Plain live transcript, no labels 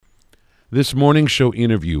This morning show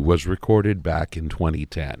interview was recorded back in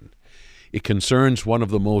 2010. It concerns one of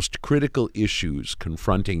the most critical issues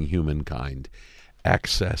confronting humankind: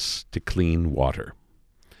 access to clean water.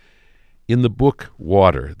 In the book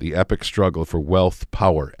Water, The Epic Struggle for Wealth,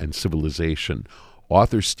 Power, and Civilization,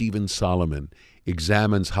 author Stephen Solomon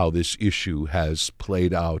examines how this issue has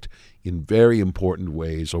played out in very important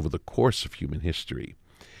ways over the course of human history.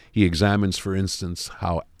 He examines, for instance,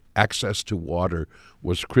 how access to water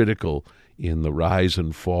was critical in the rise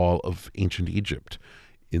and fall of ancient Egypt,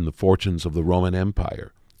 in the fortunes of the Roman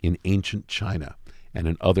Empire, in ancient China, and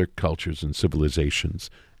in other cultures and civilizations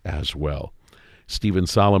as well. Stephen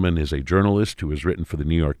Solomon is a journalist who has written for the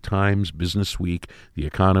New York Times, Business Week, The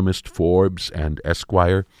Economist, Forbes, and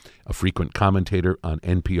Esquire, a frequent commentator on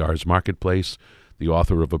NPR's Marketplace, the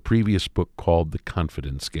author of a previous book called The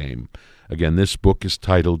Confidence Game. Again, this book is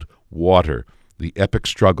titled Water, The Epic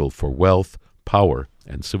Struggle for Wealth, Power,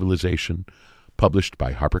 and Civilization, published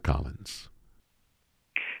by HarperCollins.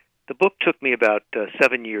 The book took me about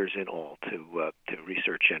 7 years in all to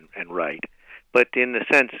research and write. But in a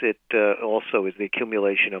sense, it also is the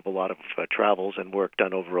accumulation of a lot of travels and work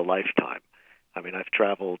done over a lifetime. I mean, I've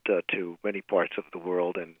traveled to many parts of the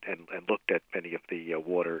world and looked at many of the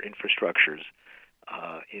water infrastructures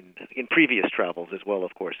in previous travels as well,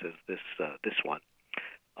 of course, as this one.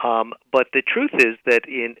 But the truth is that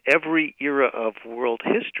in every era of world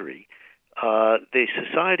history, the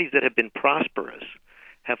societies that have been prosperous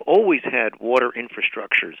have always had water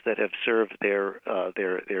infrastructures that have served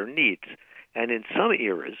their needs. And in some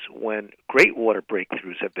eras, when great water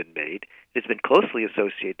breakthroughs have been made, it's been closely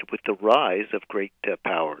associated with the rise of great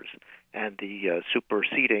powers and the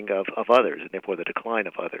superseding of others, and therefore the decline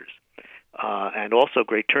of others, and also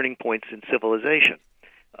great turning points in civilization.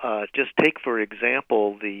 Just take, for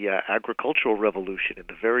example, the agricultural revolution in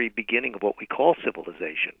the very beginning of what we call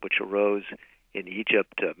civilization, which arose in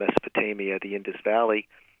Egypt, Mesopotamia, the Indus Valley,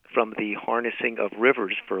 from the harnessing of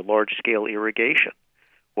rivers for large-scale irrigation.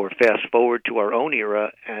 Or fast forward to our own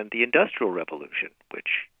era and the Industrial Revolution, which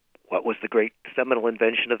what was the great seminal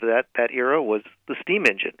invention of that era was the steam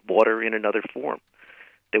engine, water in another form.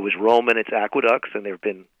 There was Rome and its aqueducts, and there have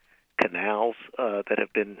been canals that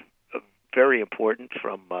have been very important,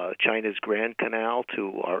 from China's Grand Canal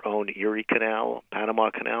to our own Erie Canal,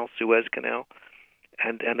 Panama Canal, Suez Canal,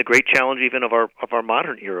 and the great challenge even of our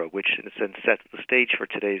modern era, which in a sense sets the stage for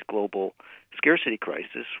today's global scarcity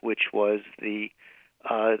crisis, which was the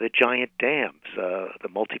giant dams, the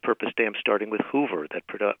multi-purpose dams starting with Hoover that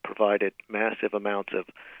provided massive amounts of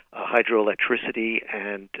hydroelectricity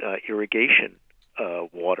and irrigation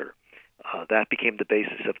water. That became the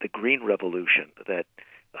basis of the Green Revolution that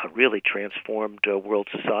really transformed world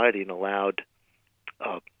society and allowed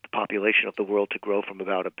the population of the world to grow from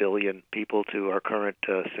about 1 billion people to our current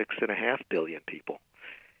 6.5 billion people.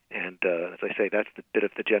 And as I say, that's the bit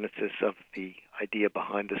of the genesis of the idea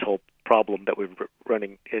behind this whole problem that we're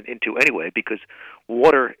running into anyway, because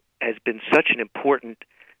water has been such an important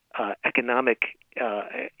economic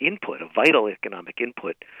input, a vital economic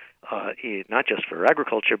input, not just for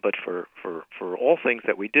agriculture, but for all things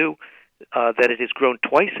that we do, that it has grown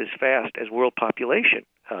twice as fast as world population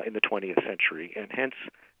in the 20th century. And hence,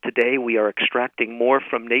 today we are extracting more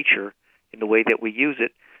from nature in the way that we use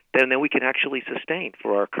it than we can actually sustain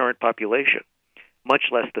for our current population, much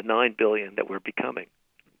less the 9 billion that we're becoming.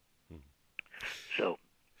 So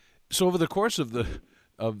over the course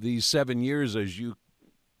of these 7 years, as you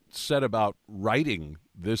set about writing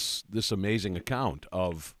this amazing account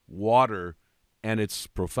of water and its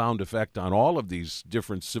profound effect on all of these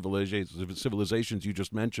different civilizations you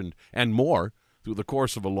just mentioned, and more, through the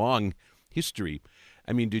course of a long history,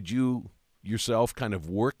 I mean, did you yourself kind of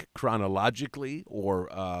work chronologically, or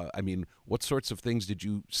what sorts of things did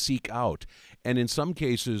you seek out? And in some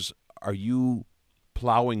cases, are you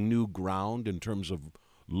plowing new ground in terms of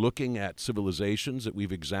looking at civilizations that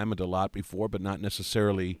we've examined a lot before, but not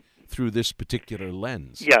necessarily through this particular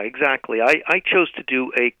lens? Yeah, exactly. I chose to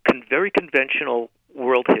do a very conventional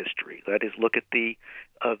world history. That is, look at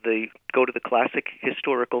go to the classic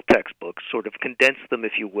historical textbooks, sort of condense them,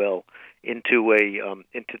 if you will,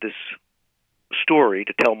 into this story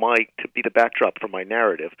to be the backdrop for my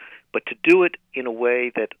narrative, but to do it in a way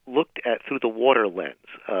that looked at through the water lens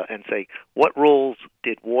and say, what roles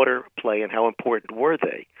did water play and how important were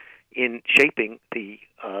they in shaping the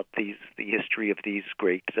history of these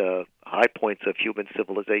great high points of human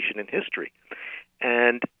civilization and history.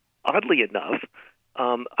 And oddly enough,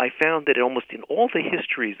 I found that almost in all the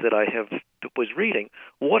histories that I was reading,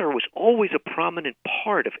 water was always a prominent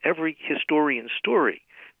part of every historian's story.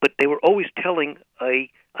 But they were always telling a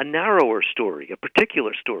a narrower story, a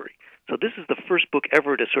particular story. So this is the first book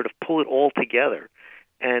ever to sort of pull it all together.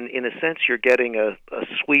 And in a sense, you're getting a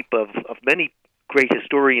sweep of many great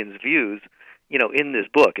historians' views, in this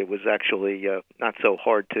book. It was actually not so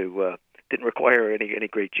hard to, didn't require any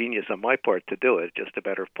great genius on my part to do it, just a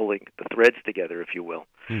matter of pulling the threads together, if you will.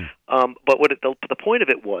 But the point of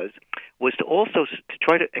it was to also to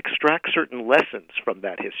try to extract certain lessons from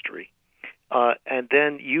that history, and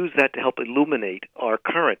then use that to help illuminate our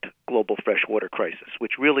current global freshwater crisis,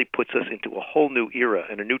 which really puts us into a whole new era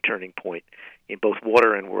and a new turning point in both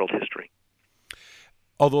water and world history.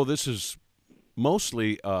 Although this is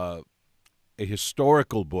mostly a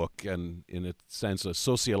historical book and, in a sense, a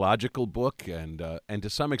sociological book and to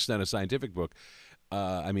some extent a scientific book,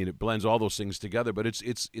 I mean, it blends all those things together, but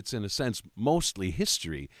it's in a sense mostly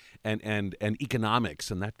history and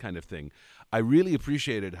economics and that kind of thing. I really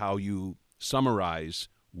appreciated how you summarize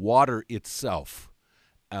water itself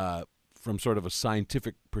from sort of a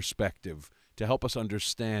scientific perspective to help us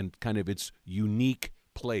understand kind of its unique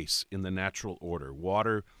place in the natural order.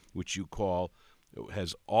 Water, which you call,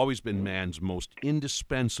 has always been man's most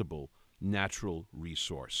indispensable natural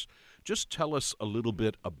resource. Just tell us a little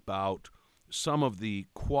bit about some of the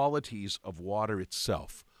qualities of water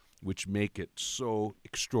itself which make it so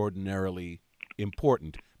extraordinarily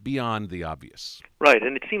important beyond the obvious. Right,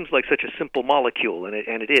 and it seems like such a simple molecule, and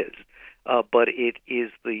it is. But it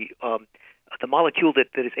is the molecule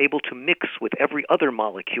that is able to mix with every other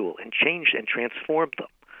molecule and change and transform them.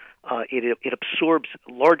 It absorbs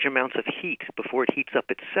large amounts of heat before it heats up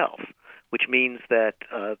itself, which means that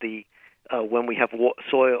when we have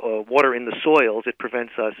water in the soils, it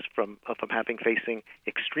prevents us from facing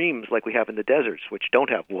extremes like we have in the deserts, which don't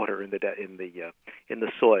have water in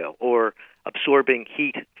the soil, or absorbing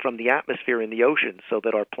heat from the atmosphere in the ocean, so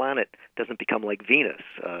that our planet doesn't become like Venus,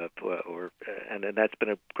 and that's been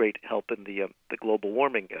a great help in the global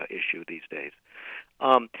warming issue these days.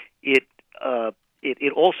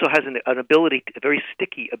 It also has an ability, a very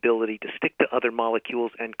sticky ability, to stick to other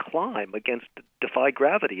molecules and defy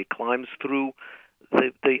gravity. It climbs through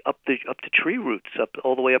up to tree roots, up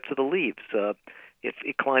all the way up to the leaves.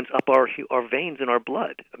 It climbs up our veins in our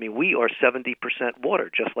blood. I mean, we are 70%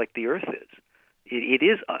 water, just like the Earth is. It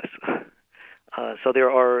is us. So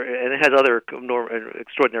there are, and it has other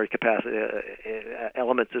extraordinary capacity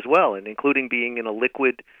elements as well, and including being in a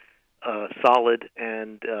liquid, solid,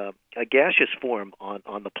 and a gaseous form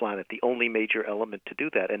on the planet, the only major element to do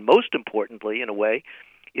that. And most importantly, in a way,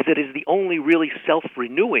 is that it is the only really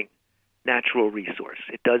self-renewing natural resource.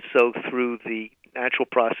 It does so through the natural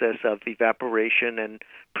process of evaporation and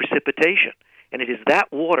precipitation. And it is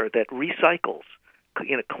that water that recycles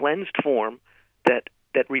in a cleansed form that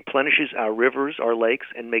replenishes our rivers, our lakes,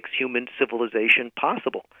 and makes human civilization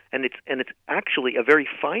possible. And it's actually a very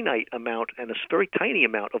finite amount and a very tiny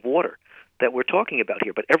amount of water that we're talking about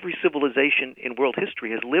here. But every civilization in world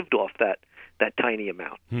history has lived off that tiny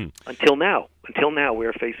amount. Until now. Until now, we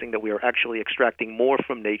are facing that we are actually extracting more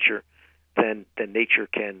from nature than nature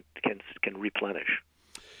can replenish.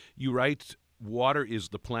 You write, water is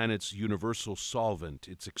the planet's universal solvent.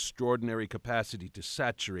 Its extraordinary capacity to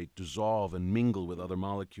saturate, dissolve, and mingle with other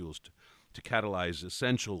molecules to catalyze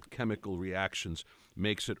essential chemical reactions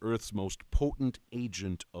makes it Earth's most potent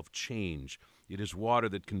agent of change. It is water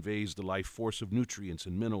that conveys the life force of nutrients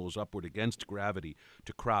and minerals upward against gravity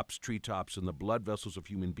to crops, treetops, and the blood vessels of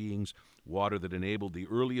human beings, water that enabled the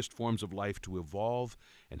earliest forms of life to evolve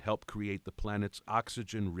and help create the planet's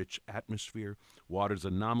oxygen-rich atmosphere. Water's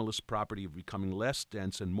anomalous property of becoming less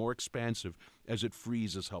dense and more expansive as it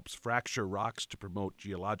freezes helps fracture rocks to promote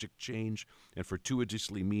geologic change, and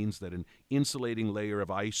fortuitously means that an insulating layer of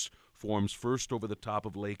ice forms first over the top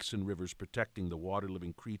of lakes and rivers, protecting the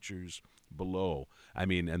water-living creatures below. I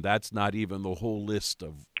mean, and that's not even the whole list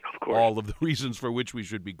of all of the reasons for which we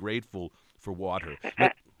should be grateful for water.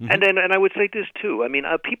 And I would say this too. I mean,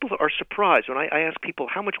 people are surprised when I ask people,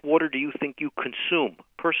 how much water do you think you consume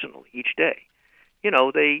personally each day? You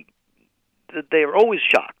know, they are always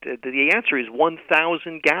shocked. The answer is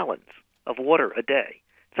 1,000 gallons of water a day.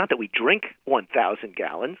 It's not that we drink 1,000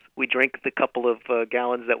 gallons. We drink the couple of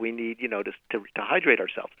gallons that we need, to hydrate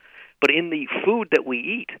ourselves. But in the food that we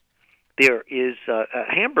eat, there is a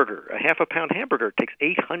hamburger, a half-a-pound hamburger takes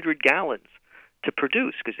 800 gallons to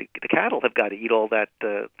produce, because the cattle have got to eat all that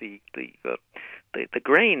the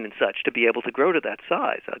grain and such to be able to grow to that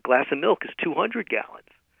size. A glass of milk is 200 gallons.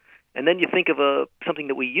 And then you think of something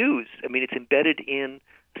that we use. I mean, it's embedded in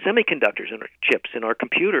semiconductors and chips, and our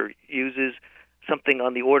computer uses something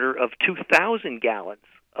on the order of 2,000 gallons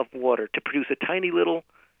of water to produce a tiny little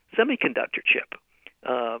semiconductor chip.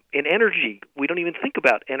 In energy, we don't even think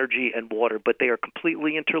about energy and water, but they are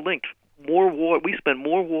completely interlinked. We spend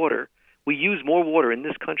more water, we use more water in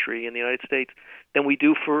this country, in the United States, than we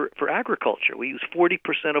do for agriculture. We use 40%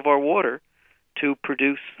 of our water to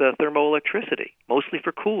produce thermoelectricity, mostly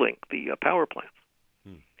for cooling the power plants.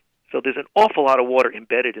 So there's an awful lot of water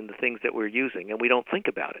embedded in the things that we're using, and we don't think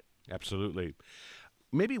about it. Absolutely.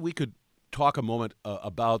 Maybe we could talk a moment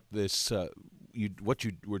about this, what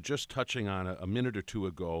you were just touching on a minute or two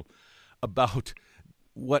ago, about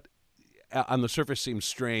what on the surface seems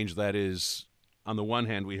strange. That is, on the one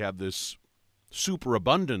hand, we have this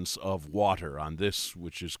superabundance of water on this,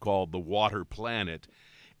 which is called the water planet,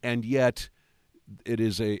 and yet it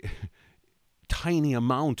is a tiny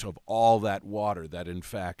amount of all that water that, in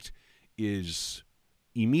fact, is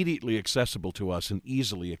immediately accessible to us and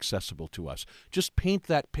easily accessible to us. Just paint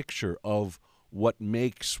that picture of what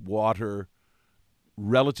makes water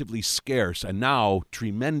relatively scarce and now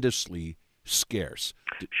tremendously scarce.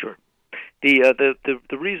 Sure.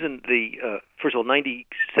 The reason first of all,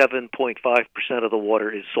 97.5% of the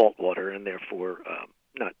water is salt water and therefore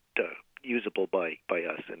not usable by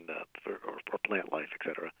us and for plant life,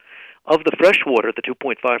 etc. Of the fresh water, the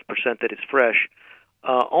 2.5% that is fresh,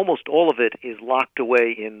 almost all of it is locked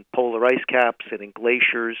away in polar ice caps and in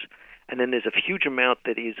glaciers, and then there's a huge amount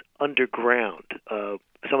that is underground,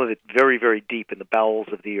 some of it very, very deep in the bowels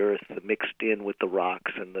of the earth, mixed in with the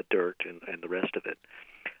rocks and the dirt and the rest of it,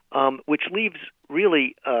 which leaves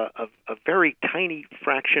really a very tiny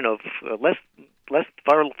fraction of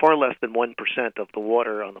far less than 1% of the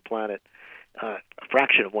water on the planet, a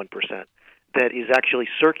fraction of 1%, that is actually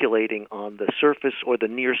circulating on the surface or the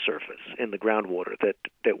near surface in the groundwater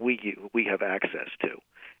that we have access to.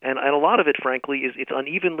 And a lot of it, frankly, it's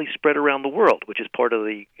unevenly spread around the world, which is part of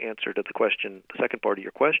the answer to the question, the second part of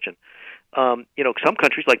your question. Some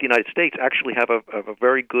countries like the United States actually have a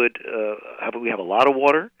very good, we have a lot of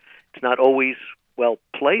water. It's not always well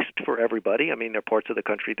placed for everybody. I mean, there are parts of the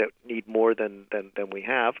country that need more than we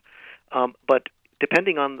have. But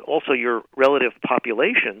depending on also your relative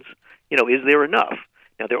populations, is there enough?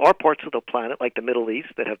 Now, there are parts of the planet, like the Middle East,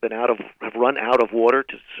 that have run out of water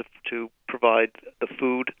to provide the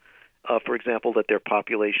food, for example, that their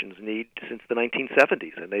populations need since the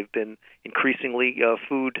 1970s, and they've been increasingly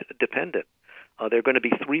food dependent. There are going to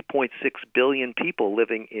be 3.6 billion people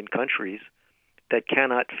living in countries that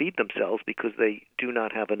cannot feed themselves because they do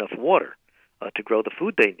not have enough water to grow the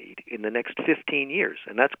food they need in the next 15 years,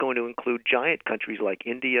 and that's going to include giant countries like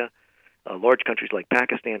India, large countries like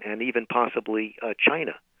Pakistan, and even possibly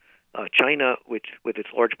China. China, which with its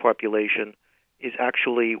large population, is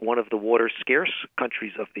actually one of the water-scarce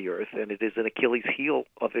countries of the earth, and it is an Achilles heel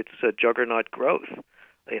of its juggernaut growth.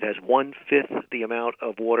 It has 1/5 the amount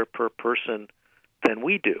of water per person than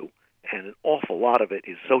we do, and an awful lot of it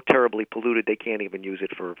is so terribly polluted they can't even use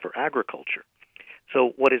it for agriculture.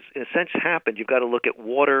 So what has, in a sense, happened, you've got to look at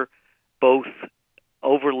water both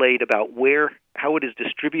overlaid about how it is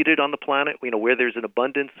distributed on the planet, where there's an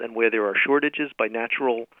abundance and where there are shortages by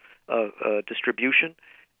natural distribution,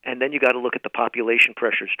 and then you got to look at the population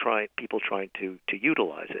pressures, people trying to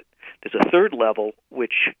utilize it. There's a third level,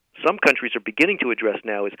 which some countries are beginning to address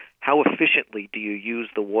now, is how efficiently do you use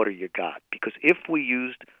the water you got? Because if we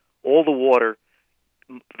used all the water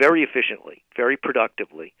very efficiently, very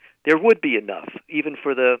productively, there would be enough, even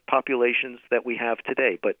for the populations that we have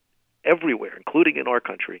today. But everywhere, including in our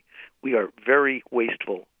country, we are very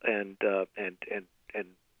wasteful and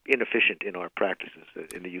inefficient in our practices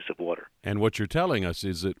in the use of water. And what you're telling us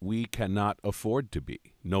is that we cannot afford to be,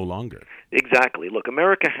 no longer. Exactly. Look,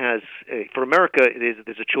 for America,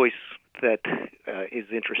 there's a choice that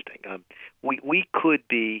is interesting. We could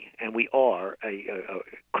be, and we are,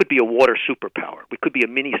 could be a water superpower. We could be a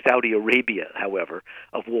mini Saudi Arabia, however,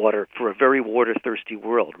 of water for a very water-thirsty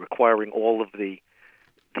world, requiring all of the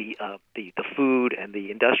food and the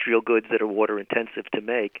industrial goods that are water-intensive to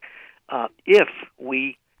make, if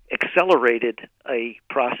we accelerated a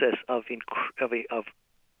process of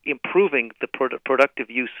improving the productive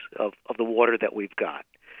use of the water that we've got.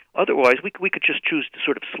 Otherwise, we could just choose to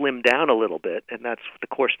sort of slim down a little bit, and that's the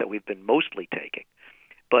course that we've been mostly taking.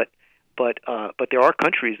 But there are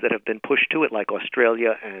countries that have been pushed to it, like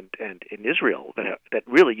Australia and in Israel, that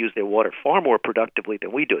really use their water far more productively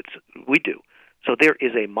than we do. So there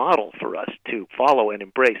is a model for us to follow and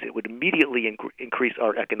embrace. It would immediately increase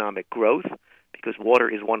our economic growth, because water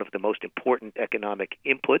is one of the most important economic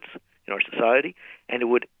inputs in our society, and it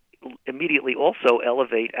would immediately also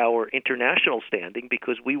elevate our international standing,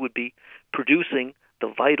 because we would be producing the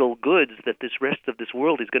vital goods that this rest of this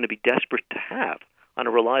world is going to be desperate to have on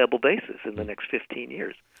a reliable basis in the next 15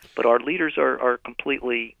 years. But our leaders are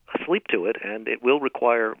completely asleep to it, and it will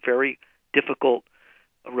require very difficult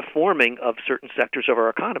reforming of certain sectors of our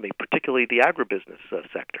economy, particularly the agribusiness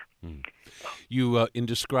sector. You, in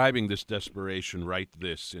describing this desperation, write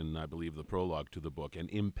this in, I believe, the prologue to the book: an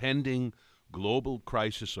impending global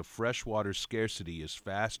crisis of freshwater scarcity is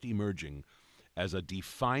fast emerging as a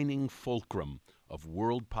defining fulcrum of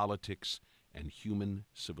world politics and human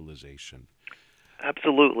civilization.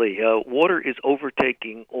 Absolutely. Water is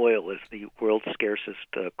overtaking oil as the world's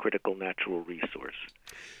scarcest critical natural resource.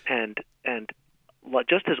 And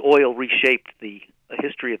just as oil reshaped the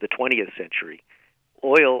history of the 20th century,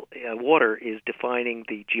 water is defining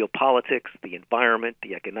the geopolitics, the environment,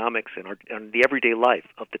 the economics, and the everyday life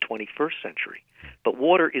of the 21st century. But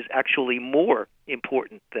water is actually more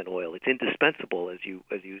important than oil. It's indispensable, as you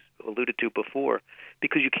alluded to before,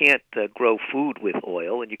 because you can't grow food with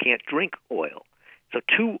oil and you can't drink oil. So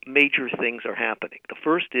two major things are happening. The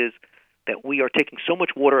first is that we are taking so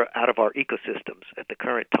much water out of our ecosystems at the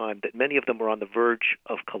current time that many of them are on the verge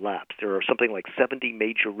of collapse. There are something like 70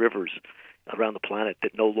 major rivers around the planet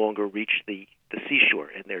that no longer reach the seashore,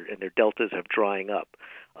 and their deltas have drying up.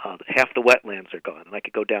 Half the wetlands are gone, and I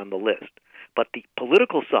could go down the list. But the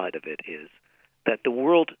political side of it is that the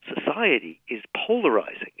world society is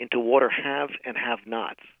polarizing into water have and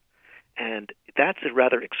have-nots. And that's a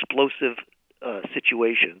rather explosive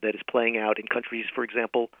situation that is playing out in countries, for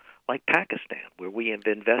example, like Pakistan, where we have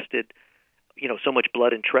invested, so much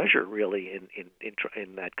blood and treasure, really,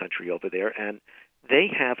 in that country over there, and they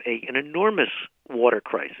have an enormous water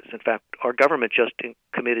crisis. In fact, our government just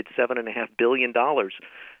committed $7.5 billion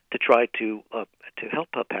to try to help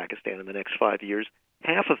Pakistan in the next 5 years.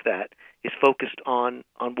 Half of that is focused on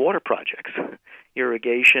water projects,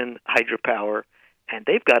 irrigation, hydropower, and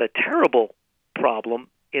they've got a terrible problem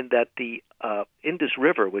in that the Indus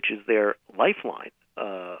River, which is their lifeline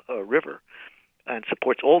river and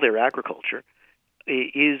supports all their agriculture,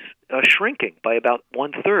 is shrinking by about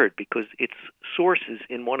 1/3 because its source is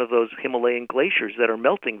in one of those Himalayan glaciers that are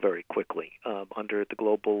melting very quickly under the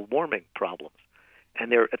global warming problems.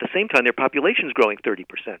 And at the same time, their population is growing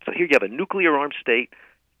 30%. So here you have a nuclear-armed state.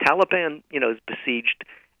 Taliban, is besieged.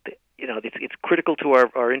 It's critical to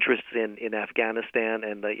our interests in Afghanistan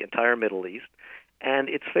and the entire Middle East, and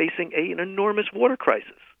it's facing an enormous water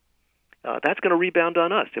crisis. That's going to rebound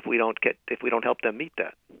on us if we don't help them meet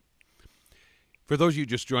that. For those of you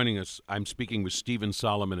just joining us, I'm speaking with Stephen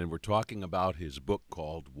Solomon, and we're talking about his book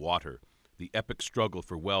called Water: The Epic Struggle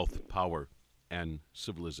for Wealth, Power, and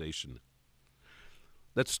Civilization.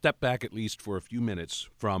 Let's step back at least for a few minutes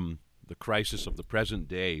from the crisis of the present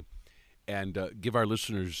day and give our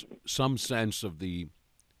listeners some sense of the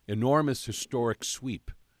enormous historic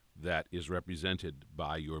sweep that is represented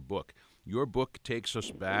by your book. Your book takes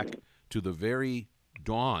us back to the very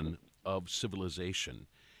dawn of civilization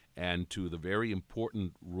and to the very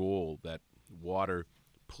important role that water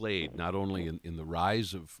played, not only in the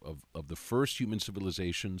rise of the first human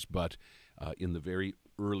civilizations, but in the very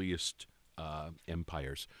earliest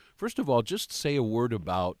empires. First of all, just say a word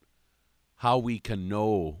about how we can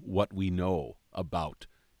know what we know about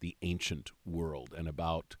the ancient world and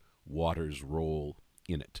about water's role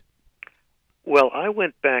in it. Well, I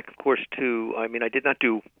went back, of course, I did not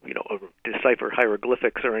do, decipher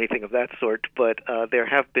hieroglyphics or anything of that sort, but there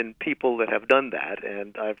have been people that have done that,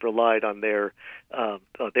 and I've relied on their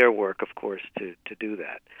work, of course, to do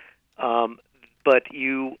that. But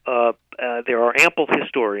there are ample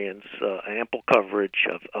historians, ample coverage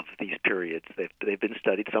of these periods. They've been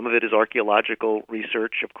studied. Some of it is archaeological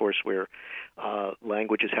research, of course, where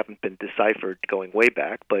languages haven't been deciphered going way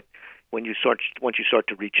back, but once you start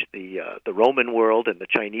to reach the Roman world and the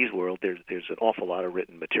Chinese world, there's an awful lot of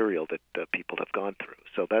written material that people have gone through.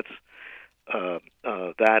 So that's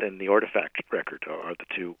that and the artifact record are the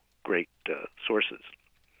two great sources.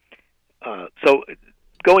 So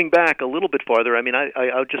going back a little bit farther,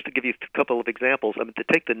 I'll just to give you a couple of examples. To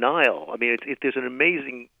take the Nile, there's an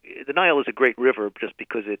amazing. The Nile is a great river just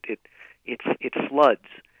because it floods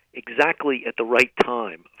exactly at the right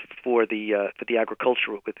time for the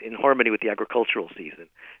agricultural, in harmony with the agricultural season,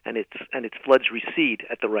 and its floods recede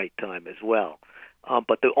at the right time as well.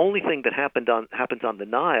 But the only thing that happens on the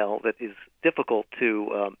Nile that is difficult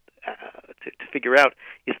to figure out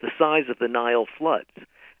is the size of the Nile floods,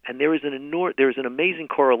 and there is an amazing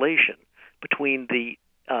correlation between the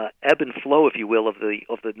ebb and flow, if you will, of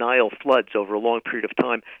the Nile floods over a long period of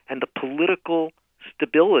time and the political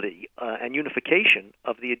stability and unification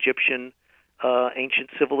of the Egyptian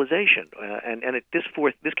ancient civilization, and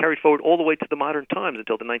this carried forward all the way to the modern times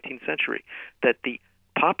until the 19th century. That the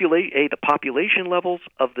the population levels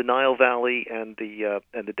of the Nile Valley and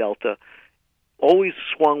the Delta always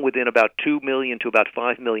swung within about 2 million to about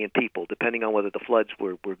 5 million people, depending on whether the floods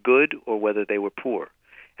were good or whether they were poor.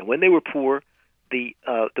 And when they were poor, the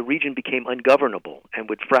region became ungovernable and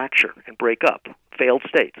would fracture and break up, failed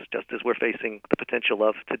states, just as we're facing the potential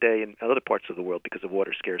of today in other parts of the world because of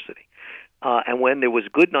water scarcity. And when there was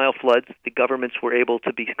good Nile floods, the governments were able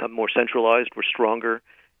to become more centralized, were stronger,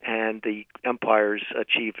 and the empires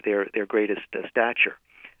achieved their greatest stature.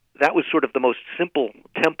 That was sort of the most simple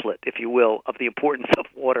template, if you will, of the importance of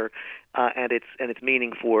water and its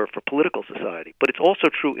meaning for political society. But it's also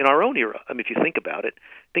true in our own era. I mean, if you think about it,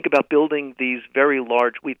 think about building these very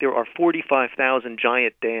large. There are 45,000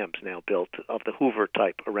 giant dams now built of the Hoover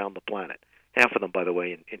type around the planet. Half of them, by the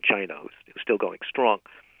way, in China, who's still going strong.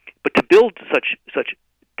 But to build such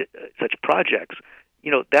projects,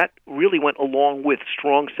 that really went along with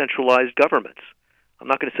strong centralized governments. I'm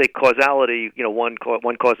not going to say causality, one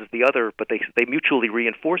causes the other, but they mutually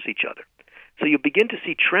reinforce each other. So you begin to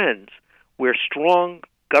see trends where strong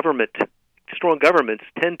governments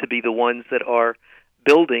tend to be the ones that are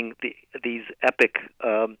building these epic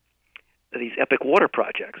water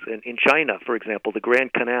projects. In China, for example, the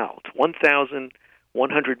Grand Canal, it's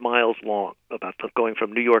 1,100 miles long, about going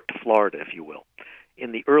from New York to Florida, if you will.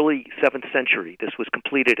 In the early 7th century, this was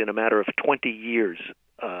completed in a matter of 20 years.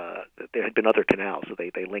 There had been other canals, so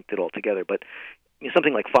they linked it all together. But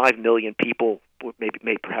something like 5 million people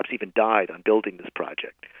may perhaps even died on building this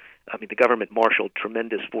project. I mean, the government marshaled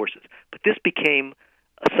tremendous forces. But this became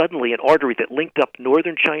suddenly an artery that linked up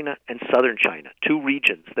northern China and southern China, two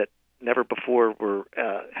regions that never before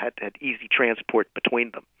had easy transport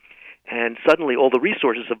between them. And suddenly all the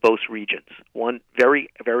resources of both regions, one very,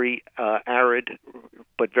 very arid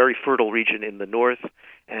but very fertile region in the north,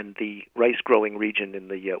 and the rice-growing region in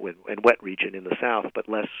the and wet region in the south, but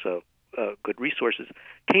less good resources,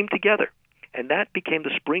 came together. And that became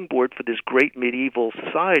the springboard for this great medieval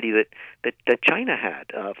society that China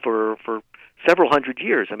had for several hundred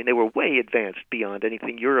years. I mean, they were way advanced beyond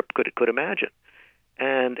anything Europe could imagine.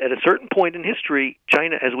 And at a certain point in history,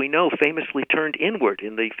 China, as we know, famously turned inward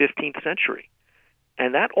in the 15th century.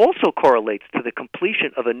 And that also correlates to the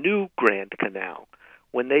completion of a new Grand Canal,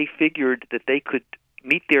 when they figured that they could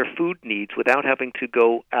meet their food needs without having to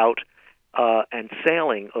go out and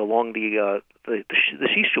sailing along the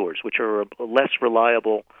seashores, which are less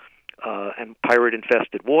reliable and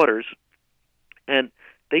pirate-infested waters. And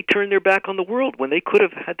they turned their back on the world when they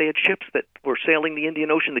had ships that were sailing the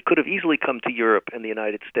Indian Ocean that could have easily come to Europe and the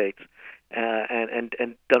United States, and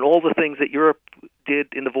done all the things that Europe did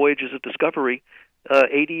in the voyages of discovery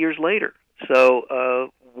 80 years later. So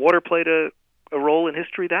water played a role in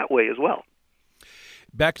history that way as well.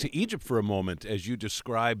 Back to Egypt for a moment, as you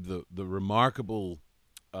describe the remarkable,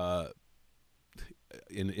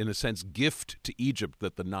 in a sense, gift to Egypt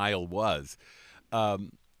that the Nile was.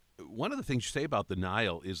 One of the things you say about the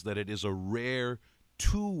Nile is that it is a rare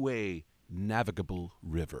two-way navigable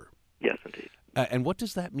river. Yes, indeed. And what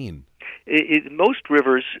does that mean? Most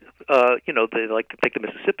rivers, they like to take the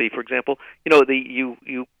Mississippi, for example.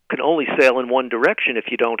 You can only sail in one direction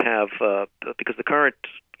if you don't have because the current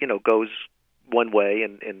goes one way,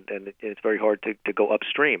 and it's very hard to go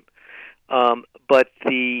upstream. But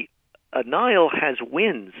the Nile has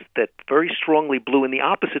winds that very strongly blew in the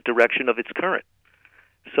opposite direction of its current.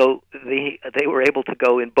 So they were able to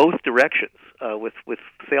go in both directions with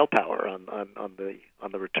sail power on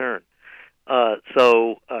the return.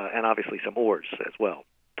 And obviously some oars as well.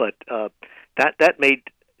 But that made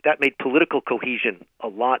political cohesion a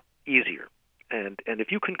lot easier. And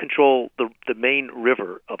if you can control the main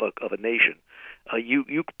river of a nation,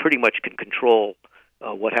 you pretty much can control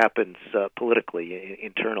what happens politically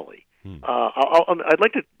internally. I'd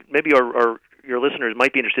like to maybe your listeners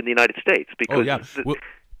might be interested in the United States because. Oh, yeah.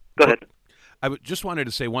 Go ahead. I just wanted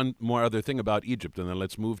to say one more other thing about Egypt, and then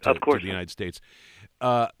let's move to the United States.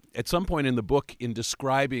 At some point in the book, in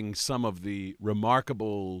describing some of the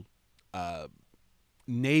remarkable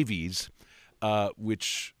navies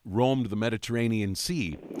which roamed the Mediterranean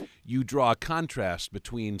Sea, you draw a contrast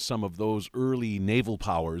between some of those early naval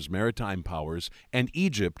powers, maritime powers, and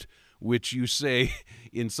Egypt, which you say,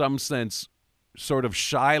 in some sense, sort of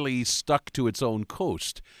shyly stuck to its own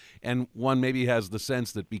coast. And one maybe has the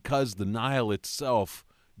sense that because the Nile itself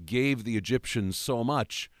gave the Egyptians so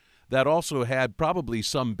much, that also had probably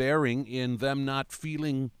some bearing in them not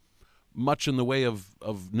feeling much in the way of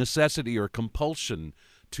necessity or compulsion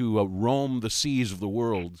to roam the seas of the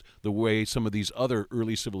world the way some of these other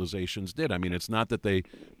early civilizations did. I mean, it's not that they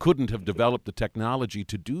couldn't have developed the technology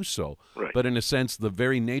to do so, right. But in a sense, the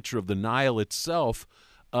very nature of the Nile itself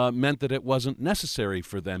meant that it wasn't necessary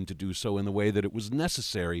for them to do so in the way that it was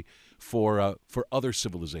necessary for other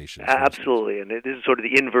civilizations. Absolutely, and this is sort of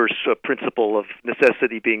the inverse principle of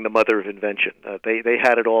necessity being the mother of invention. They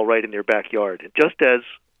had it all right in their backyard, just as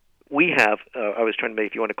we have. I was trying to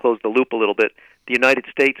make, if you want to close the loop a little bit, the United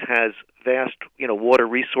States has vast, water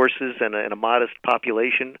resources and a modest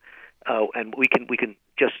population, and we can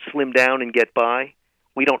just slim down and get by.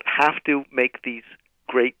 We don't have to make these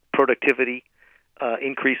great productivity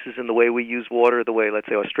increases in the way we use water, the way, let's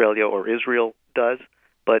say, Australia or Israel does.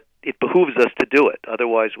 But it behooves us to do it.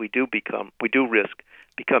 Otherwise, we do risk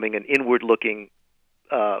becoming an inward-looking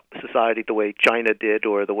society, the way China did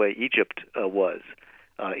or the way Egypt was,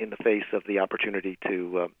 in the face of the opportunity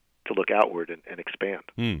to look outward and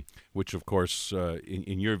expand. Which, of course,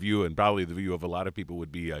 in your view, and probably the view of a lot of people,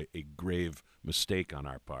 would be a grave mistake on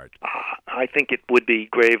our part. I think it would be a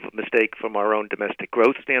grave mistake from our own domestic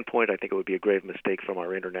growth standpoint. I think it would be a grave mistake from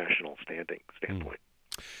our international standpoint.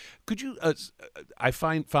 Could you? I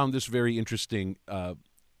found this very interesting.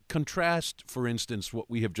 Contrast, for instance, what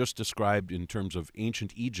we have just described in terms of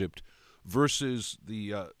ancient Egypt versus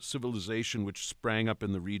the civilization which sprang up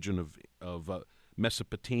in the region of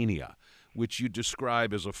Mesopotamia, which you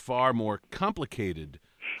describe as a far more complicated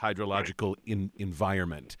hydrological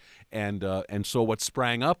environment, and so what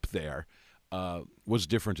sprang up there was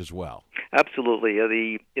different as well. Absolutely.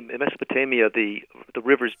 In Mesopotamia, the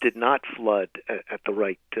rivers did not flood at the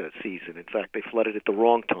right season. In fact, they flooded at the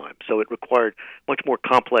wrong time. So it required much more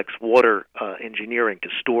complex water engineering to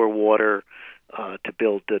store water, to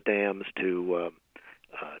build dams, to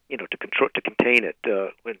contain it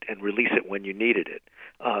and release it when you needed it.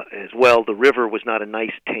 As well, the river was not a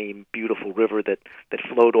nice, tame, beautiful river that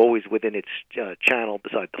flowed always within its channel,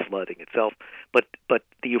 besides the flooding itself. But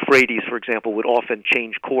the Euphrates, for example, would often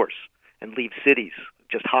change course and leave cities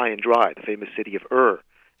just high and dry. The famous city of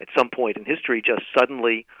at some point in history, just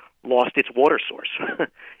suddenly lost its water source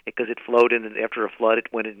because it flowed in, and after a flood,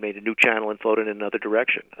 it went and made a new channel and flowed in another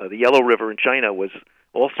direction. The Yellow River in China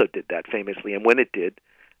also did that famously, and when it did,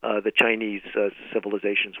 the Chinese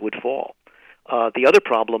civilizations would fall. The other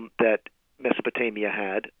problem that Mesopotamia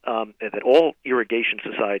had, and that all irrigation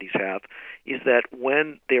societies have, is that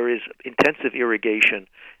when there is intensive irrigation,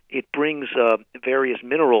 it brings various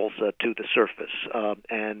minerals to the surface,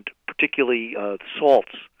 and particularly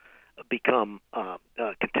salts begin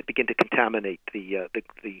to contaminate the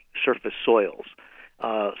surface soils.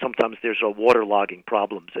 Sometimes there's waterlogging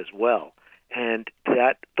problems as well, and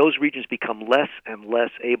that those regions become less and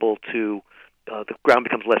less able to. The ground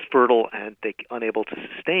becomes less fertile, and they're unable to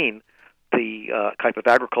sustain the type of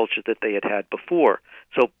agriculture that they had before.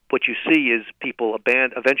 So what you see is people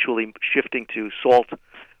eventually shifting to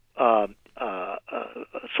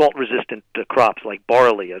salt-resistant crops like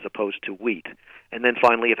barley as opposed to wheat, and then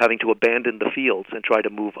finally of having to abandon the fields and try to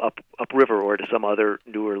move upriver or to some other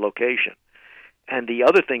newer location. And the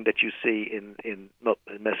other thing that you see in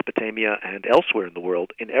Mesopotamia and elsewhere in the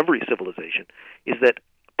world, in every civilization, is that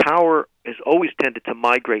power has always tended to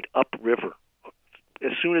migrate upriver.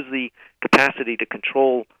 As soon as the capacity to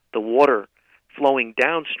control the water flowing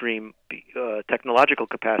downstream, technological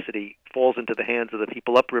capacity, falls into the hands of the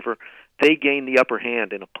people upriver, they gain the upper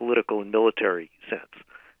hand in a political and military sense.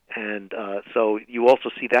 And so you also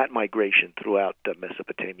see that migration throughout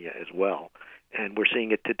Mesopotamia as well. And we're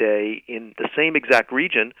seeing it today in the same exact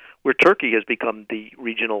region where Turkey has become the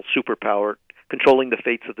regional superpower, controlling the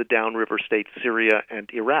fates of the downriver states Syria and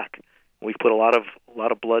Iraq. We've put a lot of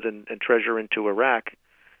blood and treasure into Iraq,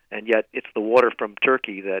 and yet it's the water from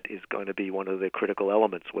Turkey that is going to be one of the critical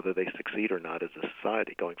elements, whether they succeed or not as a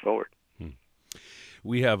society going forward.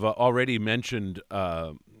 We have already mentioned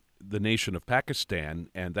the nation of Pakistan,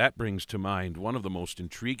 and that brings to mind one of the most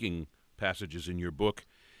intriguing passages in your book,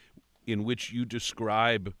 in which you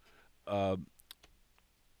describe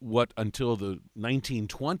what until the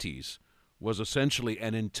 1920s was essentially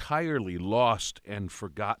an entirely lost and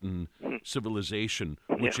forgotten civilization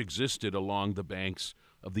which existed along the banks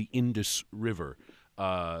of the Indus River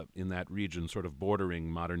in that region, sort of bordering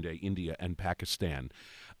modern-day India and Pakistan.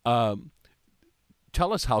 Tell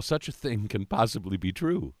us how such a thing can possibly be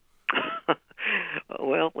true.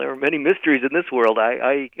 Well, there are many mysteries in this world.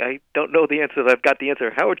 I don't know the answer. I've got the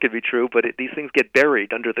answer how it could be true, but these things get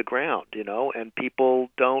buried under the ground, and people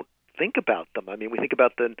don't think about them. I mean, we think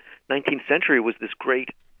about the 19th century was this great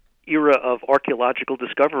era of archaeological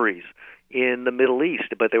discoveries in the Middle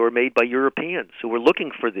East, but they were made by Europeans who were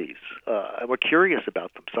looking for these and were curious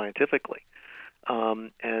about them scientifically.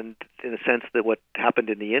 And in a sense that what happened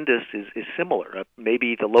in the Indus is similar.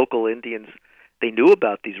 Maybe the local Indians, they knew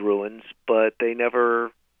about these ruins, but they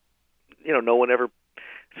never, no one ever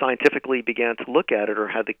scientifically began to look at it, or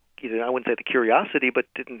had I wouldn't say the curiosity, but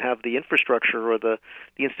didn't have the infrastructure or the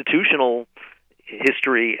institutional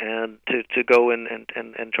history and to go and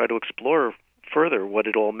try to explore further what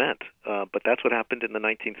it all meant. But that's what happened in the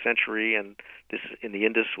 19th century, and this in the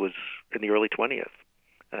Indus was in the early 20th.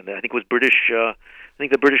 And I think it was British. I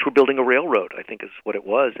think the British were building a railroad, I think is what it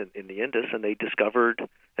was in the Indus, and they discovered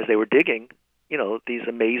as they were digging, these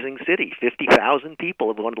amazing cities, 50,000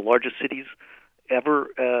 people, one of the largest cities ever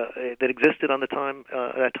that existed on that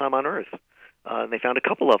time on Earth. And they found a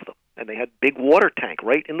couple of them, and they had a big water tank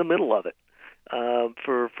right in the middle of it.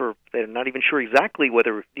 They're not even sure exactly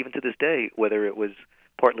whether, even to this day, whether it was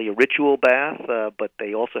partly a ritual bath, but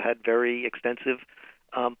they also had very extensive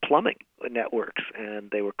plumbing networks,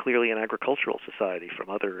 and they were clearly an agricultural society from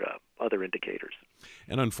other indicators.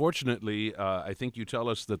 And unfortunately, I think you tell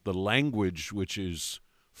us that the language which is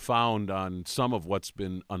found on some of what's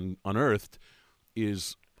been unearthed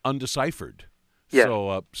is undeciphered. Yes.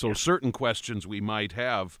 So certain questions we might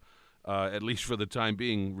have, at least for the time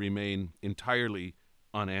being, remain entirely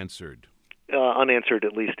unanswered. Unanswered,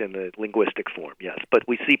 at least in the linguistic form, yes. But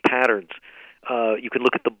we see patterns. You can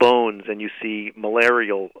look at the bones and you see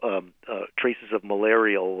traces of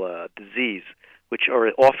malarial disease, which are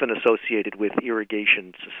often associated with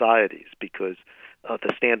irrigation societies, because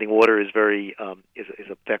the standing water is is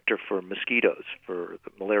a vector for mosquitoes, for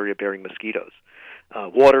malaria-bearing mosquitoes.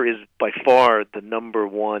 Water is by far the number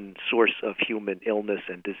one source of human illness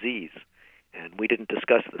and disease. And we didn't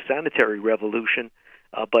discuss the sanitary revolution,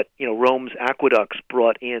 but Rome's aqueducts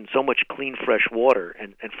brought in so much clean, fresh water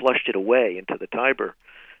and flushed it away into the Tiber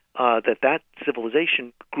that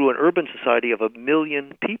civilization grew an urban society of 1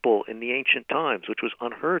 million people in the ancient times, which was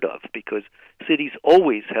unheard of, because cities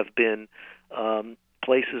always have been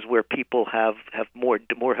places where people have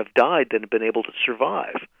more have died than have been able to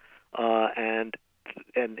survive, and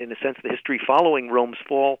in a sense, the history following Rome's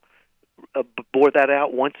fall bore that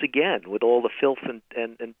out once again, with all the filth and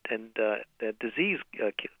disease,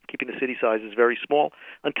 keeping the city sizes very small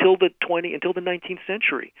until the 19th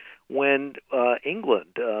century, when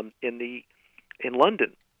England in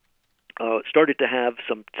London started to have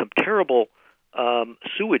some terrible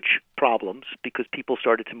sewage problems, because people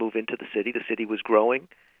started to move into the city. The city was growing,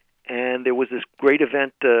 and there was this great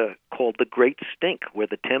event called the Great Stink, where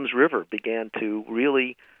the Thames River began to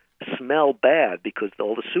really smell bad because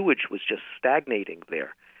all the sewage was just stagnating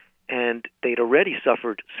there. And they'd already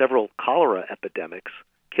suffered several cholera epidemics,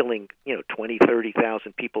 killing 20,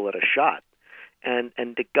 30,000 people at a shot. And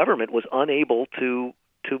the government was unable to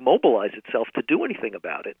mobilize itself to do anything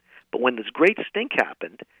about it. But when this Great Stink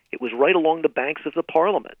happened, it was right along the banks of the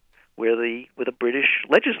Parliament, where the British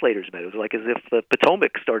legislators met. It was like as if the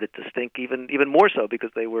Potomac started to stink even more so,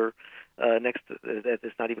 because they were next to,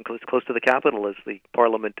 it's not even close to the capital as the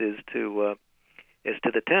Parliament is to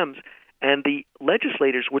the Thames, and the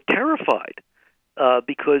legislators were terrified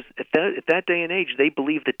because at that day and age they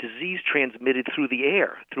believed that disease transmitted through the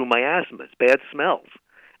air, through miasmas, bad smells,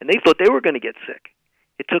 and they thought they were going to get sick.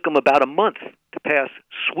 It took them about a month to pass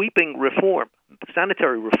sweeping reform,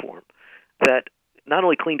 sanitary reform, that not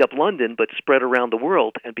only cleaned up London, but spread around the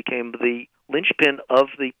world and became the linchpin of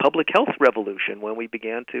the public health revolution, when we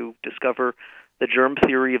began to discover the germ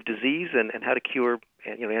theory of disease and how to cure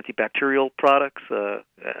antibacterial products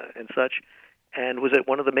and such, and was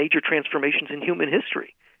one of the major transformations in human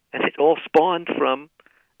history. And it all spawned from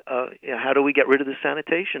how do we get rid of the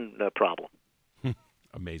sanitation problem.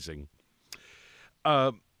 Amazing.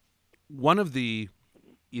 One of the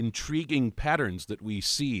intriguing patterns that we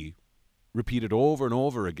see repeated over and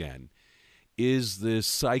over again is this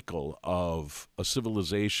cycle of a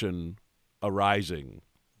civilization arising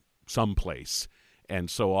someplace. And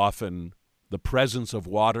so often the presence of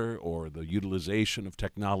water or the utilization of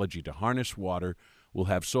technology to harness water will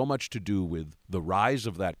have so much to do with the rise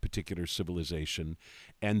of that particular civilization,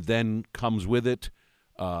 and then comes with it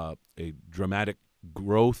a dramatic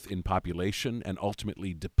growth in population and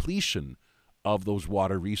ultimately depletion of those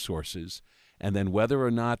water resources. And then whether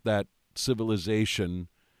or not that civilization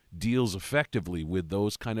deals effectively with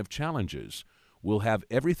those kind of challenges will have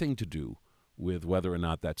everything to do with whether or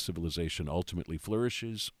not that civilization ultimately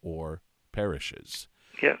flourishes or perishes.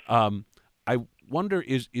 Yeah. I wonder,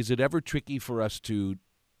 is it ever tricky for us to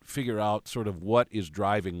figure out sort of what is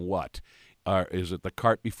driving what? Is it the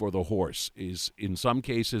cart before the horse? Is, in some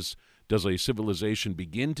cases, does a civilization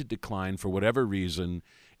begin to decline for whatever reason,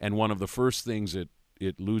 and one of the first things it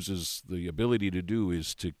loses the ability to do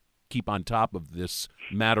is to keep on top of this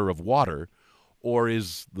matter of water, or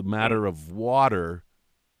is the matter of water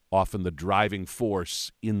often the driving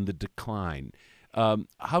force in the decline?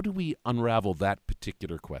 How do we unravel that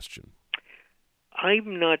particular question?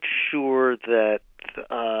 I'm not sure that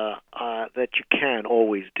that you can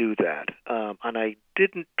always do that, and I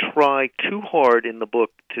didn't try too hard in the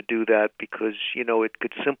book to do that because it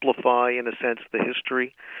could simplify, in a sense, the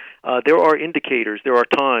history. There are indicators. There are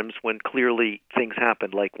times when clearly things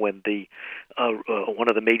happen, like when the one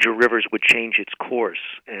of the major rivers would change its course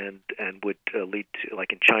and would lead to,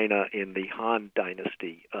 like in China in the Han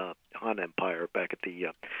Dynasty, Han Empire, back at the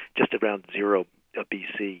just around 0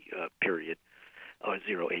 BC period, or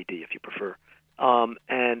 0 AD if you prefer.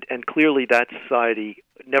 And clearly that society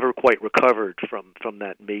never quite recovered from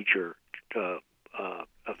that major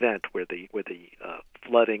event where the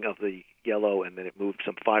flooding of the Yellow, and then it moved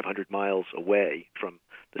some 500 miles away from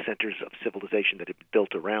the centers of civilization that had been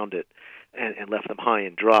built around it, and left them high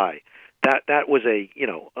and dry. That was a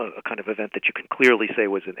kind of event that you can clearly say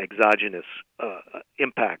was an exogenous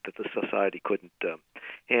impact that the society couldn't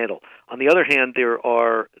handle. On the other hand, there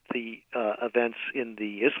are the events in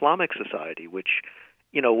the Islamic society, which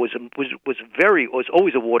was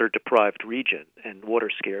always a water deprived region and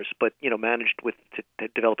water scarce, but managed to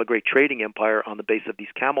develop a great trading empire on the base of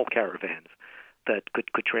these camel caravans that could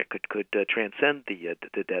transcend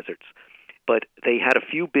the deserts. But they had a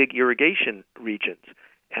few big irrigation regions.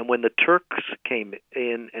 And when the Turks came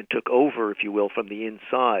in and took over, if you will, from the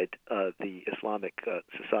inside the Islamic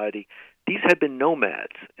society, these had been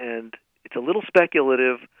nomads. And it's a little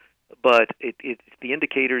speculative, but the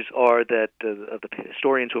indicators are that of the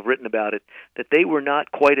historians who have written about it, that they were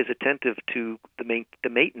not quite as attentive to the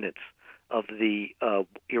maintenance of the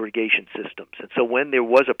irrigation systems. And so when there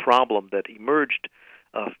was a problem that emerged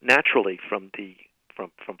naturally from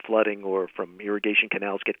flooding or from irrigation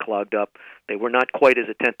canals get clogged up, they were not quite as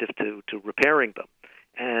attentive to repairing them.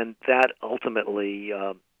 And that ultimately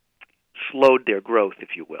slowed their growth,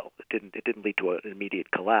 if you will. It didn't lead to an immediate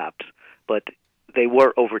collapse, but they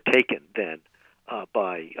were overtaken then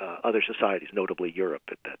by other societies, notably Europe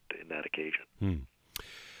in that occasion.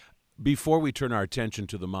 Before we turn our attention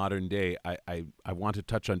to the modern day, I want to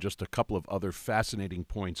touch on just a couple of other fascinating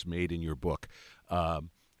points made in your book.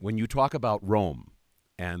 When you talk about Rome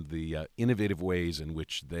and the innovative ways in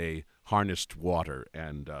which they harnessed water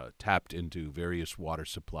and tapped into various water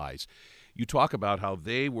supplies, you talk about how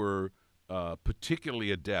they were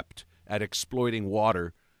particularly adept at exploiting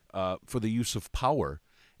water for the use of power,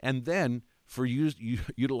 and then for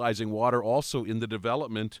utilizing water also in the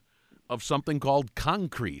development of something called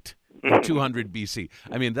concrete in 200 BC.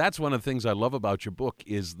 I mean, that's one of the things I love about your book,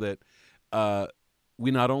 is that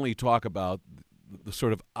we not only talk about the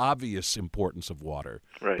sort of obvious importance of water,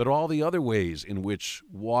 right, but all the other ways in which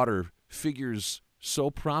water figures so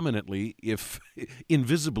prominently, if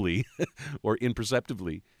invisibly or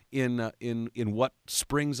imperceptibly, in what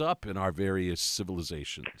springs up in our various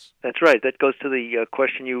civilizations. That's right. That goes to the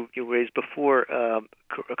question you raised before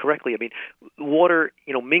correctly. I mean, water,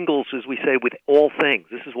 mingles, as we say, with all things.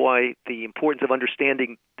 This is why the importance of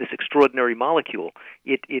understanding this extraordinary molecule.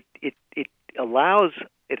 It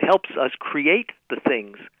helps us create the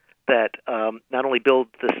things that not only build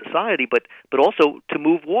the society, but also to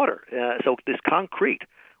move water. So this concrete,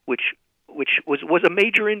 which was a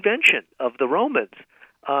major invention of the Romans,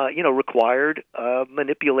 required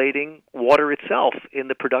manipulating water itself in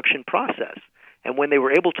the production process. And when they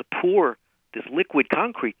were able to pour this liquid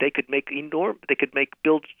concrete, they could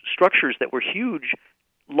build structures that were huge,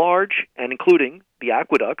 large, and including the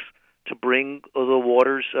aqueducts to bring the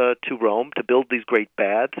waters to Rome, to build these great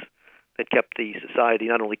baths that kept the society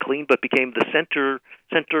not only clean but became the central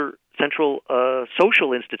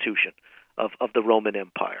social institution of the Roman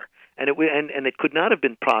Empire. And it could not have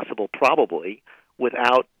been possible, probably,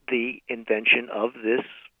 without the invention of this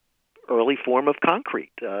early form of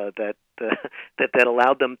concrete that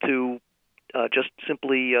allowed them to just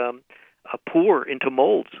simply pour into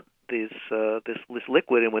molds this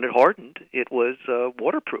liquid, and when it hardened, it was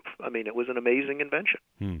waterproof. I mean, it was an amazing invention,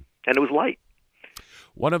 and it was light.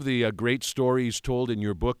 One of the great stories told in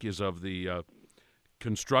your book is of the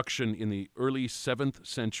construction in the early 7th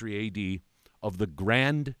century AD of the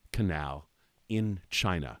Grand Canal in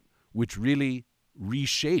China, which really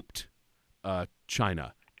reshaped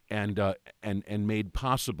China and made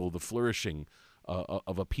possible the flourishing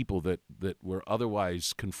of a people that were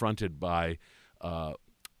otherwise confronted by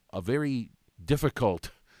a very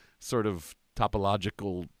difficult sort of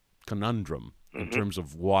topological conundrum in terms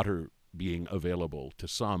of water being available to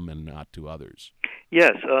some and not to others.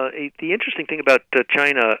 Yes, the interesting thing about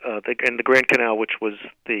China and the Grand Canal, which was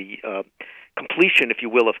the completion, if you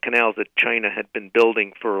will, of canals that China had been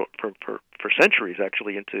building for centuries,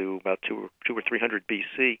 actually into about 200 or 300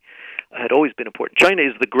 BC, had always been important. China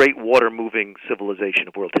is the great water-moving civilization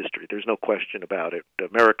of world history. There's no question about it.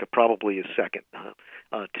 America probably is second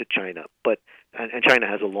to China, and China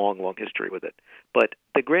has a long, long history with it. But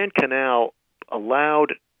the Grand Canal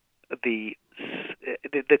allowed the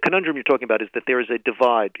conundrum you're talking about is that there is a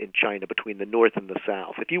divide in China between the north and the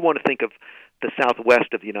south. If you want to think of the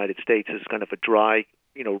southwest of the United States as kind of a dry,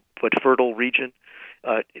 but fertile region,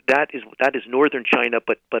 that is northern China,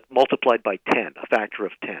 but multiplied by 10, a factor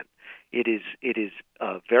of 10. It is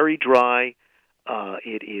very dry.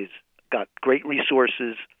 It is got great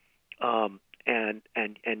resources. And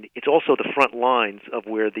it's also the front lines of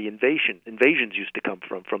where the invasions used to come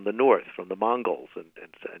from the north, from the Mongols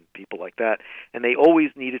and people like that. And they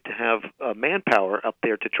always needed to have manpower up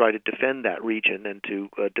there to try to defend that region and to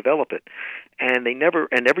develop it. And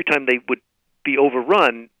every time they would be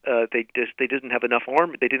overrun, they didn't have enough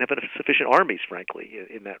army. They didn't have enough sufficient armies, frankly,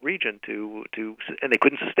 in that region and they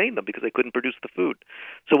couldn't sustain them because they couldn't produce the food.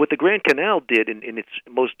 So what the Grand Canal did, in its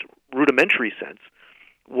most rudimentary sense,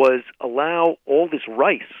 was allow all this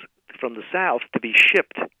rice from the south to be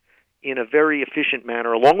shipped in a very efficient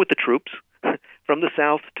manner, along with the troops, from the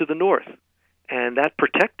south to the north, and that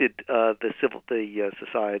protected the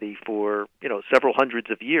society for several hundreds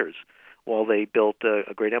of years while they built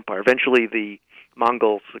a great empire. Eventually, the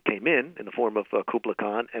Mongols came in the form of Kublai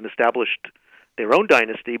Khan and established their own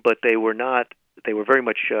dynasty, but they were not. They were very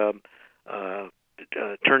much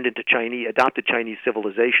turned into adopted Chinese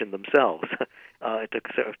civilization themselves.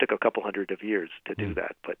 It took a couple hundred of years to do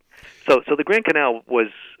that. But so the Grand Canal was.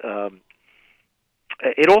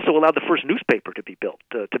 It also allowed the first newspaper to be built,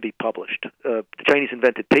 to be published. The Chinese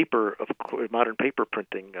invented paper, modern paper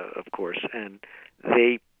printing, of course, and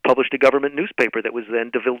they published a government newspaper that was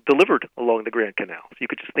then delivered along the Grand Canal. So you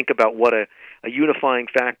could just think about what a unifying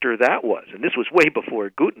factor that was. And this was way before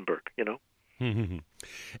Gutenberg,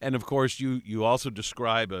 And of course, you also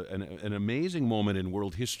describe an amazing moment in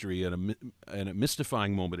world history and a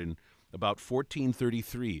mystifying moment in about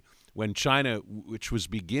 1433, when China, which was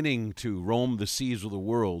beginning to roam the seas of the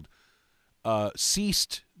world,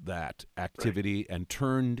 ceased that activity and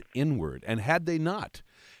turned inward. And had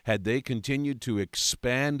they continued to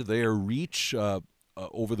expand their reach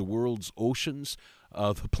over the world's oceans,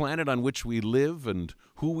 the planet on which we live and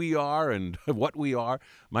who we are and what we are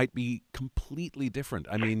might be completely different.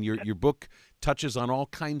 I mean, your book touches on all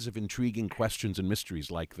kinds of intriguing questions and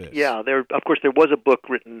mysteries like this. Yeah, there was a book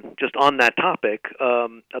written just on that topic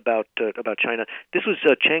about China. This was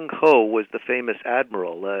Cheng Ho was the famous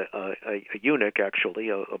admiral, a eunuch actually,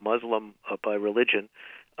 a Muslim by religion,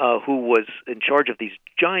 who was in charge of these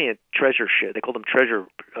giant treasure ships. They called them treasure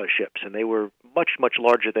ships, and they were much, much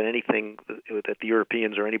larger than anything that the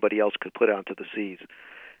Europeans or anybody else could put onto the seas.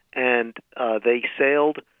 And they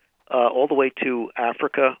sailed all the way to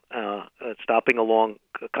Africa, stopping along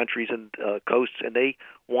countries and coasts, and they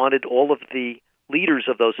wanted all of the leaders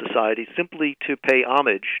of those societies simply to pay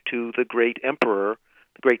homage to the great emperor,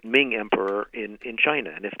 the great Ming emperor in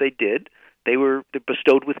China. And if they did, they were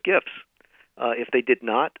bestowed with gifts. If they did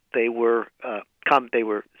not, they were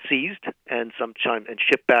seized and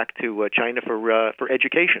shipped back to China for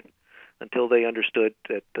education, until they understood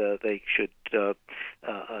that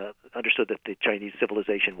understood that the Chinese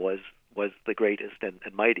civilization was the greatest and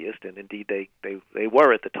mightiest, and indeed they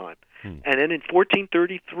were at the time. And then in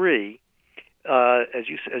 1433, as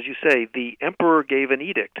you say, the emperor gave an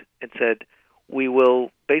edict and said, we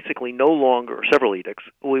will basically no longer, or several edicts,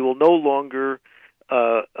 we will no longer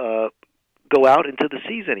go out into the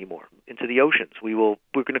seas anymore, into the oceans. We're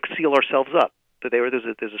going to seal ourselves up. So there's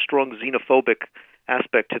a strong xenophobic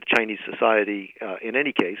aspect to the Chinese society in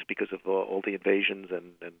any case, because of all the invasions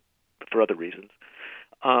and for other reasons.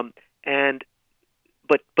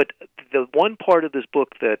 But the one part of this book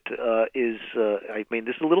that is,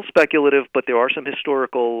 this is a little speculative, but there are some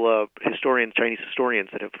Chinese historians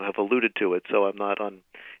that have alluded to it, so I'm not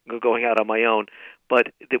going out on my own.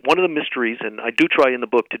 But one of the mysteries, and I do try in the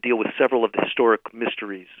book to deal with several of the historic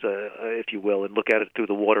mysteries, if you will, and look at it through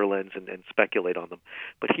the water lens and speculate on them.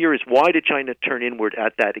 But here is, why did China turn inward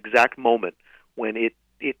at that exact moment when it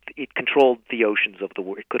controlled the oceans of the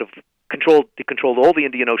world? It controlled all the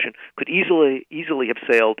Indian Ocean, could easily have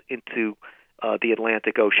sailed into the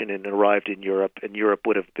Atlantic Ocean and arrived in Europe, and Europe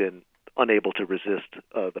would have been unable to resist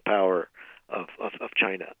the power of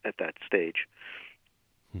China at that stage.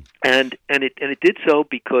 And it did so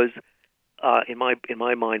because, in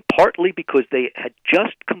my mind, partly because they had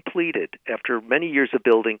just completed, after many years of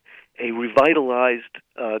building, a revitalized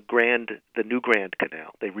the new Grand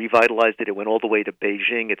Canal. They revitalized it. It went all the way to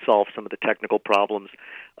Beijing. It solved some of the technical problems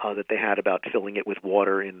that they had about filling it with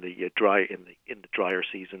water in the drier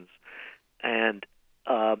seasons, and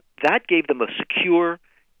that gave them a secure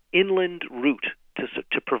inland route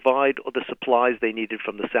to provide the supplies they needed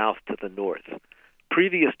from the south to the north.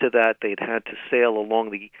 Previous to that, they'd had to sail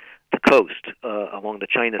along the coast, along the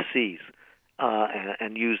China Seas,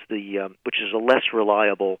 and use which is a less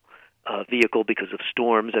reliable vehicle because of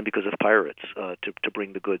storms and because of pirates to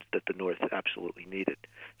bring the goods that the North absolutely needed.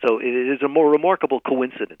 So it is a more remarkable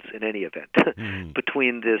coincidence in any event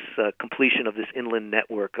between this completion of this inland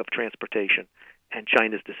network of transportation and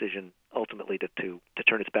China's decision ultimately to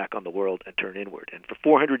turn its back on the world and turn inward. And for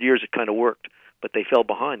 400 years it kind of worked, but they fell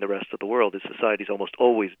behind the rest of the world, as societies almost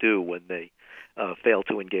always do when they fail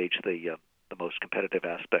to engage the most competitive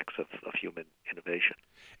aspects of human innovation.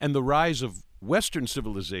 And the rise of Western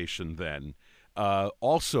civilization then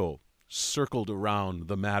also circled around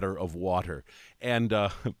the matter of water, and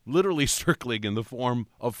literally circling in the form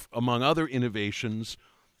of, among other innovations,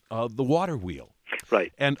 the water wheel.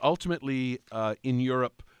 Right. And ultimately, in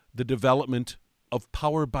Europe, the development of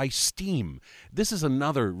power by steam. This is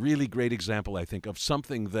another really great example, I think, of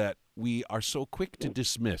something that we are so quick to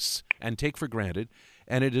dismiss and take for granted,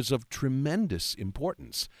 and it is of tremendous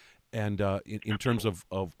importance and in terms of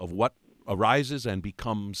what arises and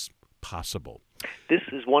becomes possible. This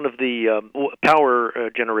is one of the power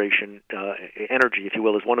generation, energy, if you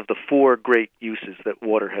will, is one of the four great uses that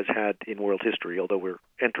water has had in world history, although we're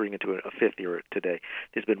entering into a fifth era today.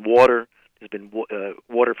 There's been water. There's been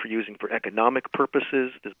water for using for economic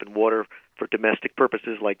purposes. There's been water for domestic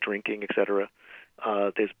purposes like drinking, etc.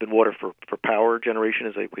 There's been water for power generation,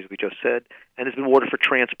 as we just said, and there's been water for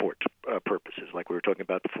transport purposes, like we were talking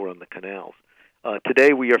about before on the canals.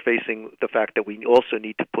 Today we are facing the fact that we also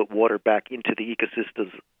need to put water back into the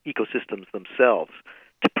ecosystems themselves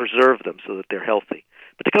to preserve them so that they're healthy.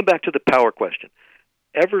 But to come back to the power question,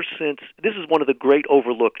 ever since, this is one of the great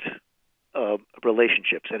overlooked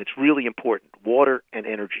relationships, and it's really important. Water and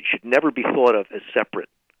energy should never be thought of as separate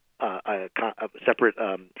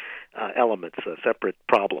elements, separate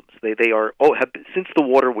problems. They are since the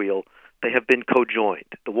water wheel, they have been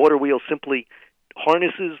cojoined. The water wheel simply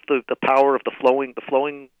harnesses the power of the flow of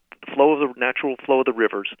the natural flow of the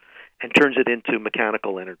rivers and turns it into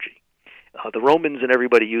mechanical energy. The Romans and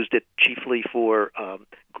everybody used it chiefly for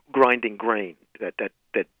grinding grain, that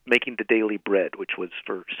making the daily bread, which was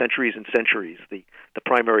for centuries and centuries the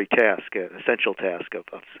primary task, an essential task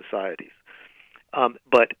of societies.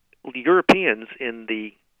 But the Europeans in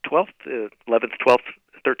the 11th, 12th,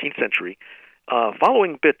 13th century,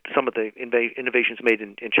 following some of the innovations made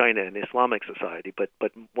in China and Islamic society, but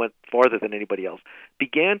went farther than anybody else,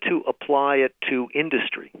 began to apply it to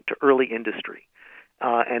industry, to early industry.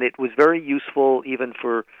 And it was very useful even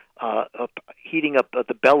for heating up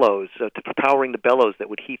the bellows, for powering the bellows that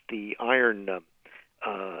would heat the iron,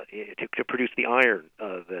 to produce the iron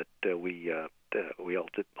that we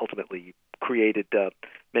ultimately created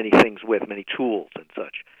many things with, many tools and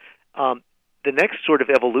such. The next sort of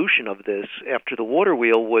evolution of this after the water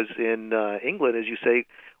wheel was in England, as you say,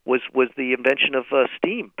 was the invention of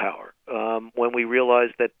steam power, when we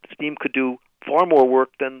realized that steam could do far more work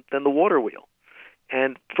than the water wheel.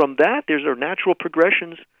 And from that, there's natural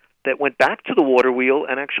progressions that went back to the water wheel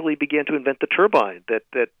and actually began to invent the turbine that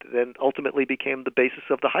then ultimately became the basis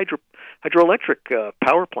of the hydroelectric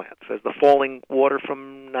power plants. As the falling water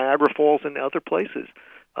from Niagara Falls and other places,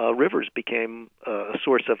 rivers became a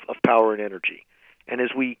source of power and energy. And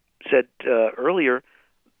as we said earlier,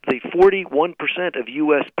 the 41% of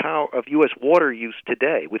U.S. water use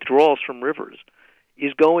today, withdrawals from rivers,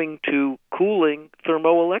 is going to cooling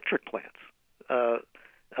thermoelectric plants.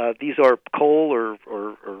 These are coal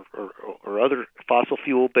or other fossil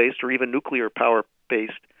fuel based or even nuclear power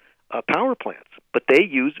based power plants, but they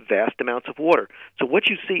use vast amounts of water. So what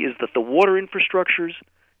you see is that the water infrastructures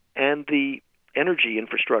and the energy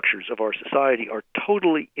infrastructures of our society are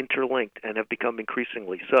totally interlinked and have become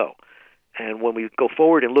increasingly so. And when we go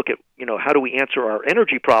forward and look at, how do we answer our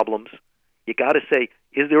energy problems, you got to say,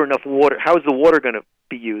 is there enough water? How is the water going to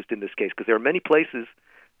be used in this case? Because there are many places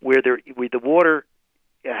where the water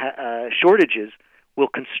shortages will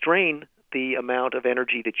constrain the amount of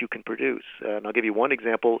energy that you can produce. And I'll give you one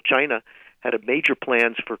example. China had major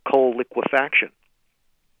plans for coal liquefaction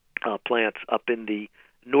plants up in the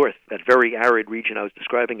north, that very arid region I was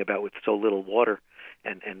describing about with so little water,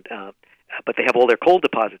 but they have all their coal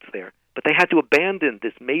deposits there. But they had to abandon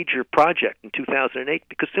this major project in 2008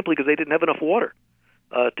 because they didn't have enough water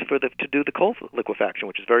to do the coal liquefaction,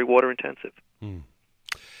 which is very water intensive.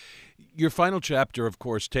 Your final chapter, of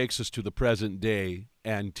course, takes us to the present day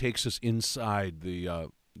and takes us inside the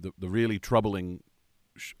really troubling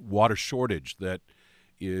water shortage that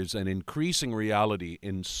is an increasing reality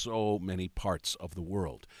in so many parts of the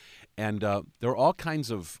world. And there are all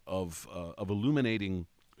kinds of illuminating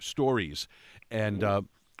stories, and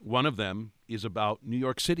one of them is about New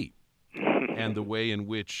York City and the way in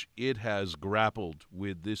which it has grappled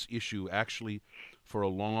with this issue actually for a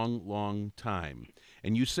long, long time.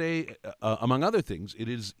 And you say, among other things, it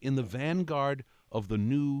is in the vanguard of the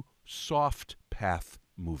new soft path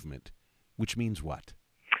movement, which means what?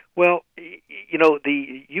 Well,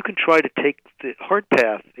 you can try to take the hard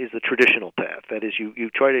path is the traditional path. That is, you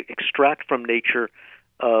try to extract from nature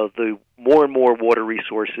the more and more water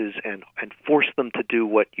resources and force them to do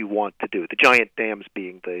what you want to do. The giant dams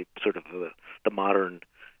being the sort of the modern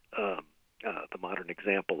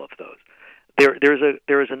example of those.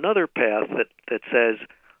 There is another path that says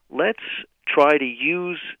let's try to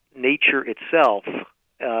use nature itself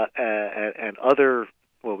and other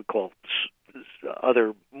what we call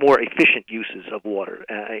other more efficient uses of water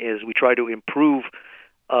as we try to improve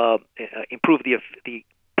the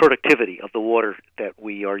productivity of the water that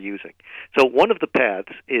we are using. So one of the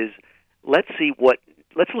paths is let's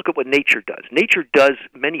look at what nature does. Nature does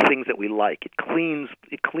many things that we like. It cleans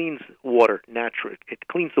water naturally. It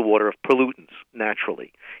cleans the water of pollutants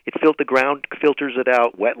naturally. The ground filters it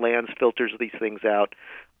out. Wetlands filters these things out.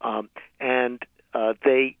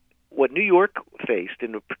 What New York faced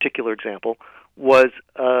in a particular example was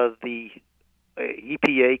the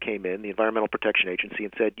EPA came in, the Environmental Protection Agency,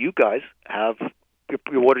 and said, "You guys have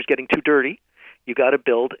your water's getting too dirty. You got to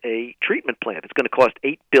build a treatment plant. It's going to cost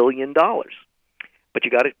 $8 billion, but you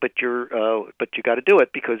got to do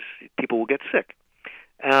it because people will get sick."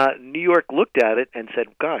 New York looked at it and said,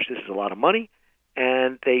 "Gosh, this is a lot of money,"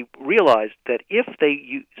 and they realized that if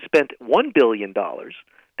they spent $1 billion,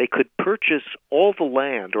 they could purchase all the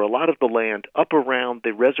land or a lot of the land up around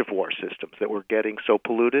the reservoir systems that were getting so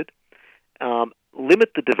polluted,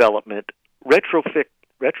 limit the development, retrofit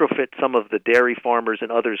some of the dairy farmers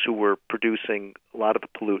and others who were producing a lot of the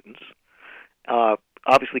pollutants,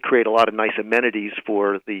 obviously create a lot of nice amenities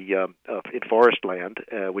for the in forest land,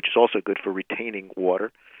 which is also good for retaining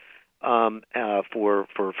water for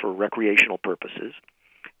recreational purposes,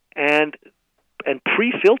 and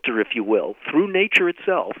pre-filter, if you will, through nature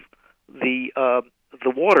itself, the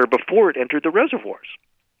water before it entered the reservoirs.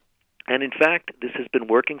 And in fact, this has been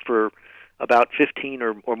working for about 15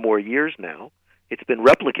 or more years now. It's been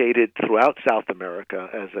replicated throughout South America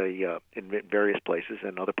in various places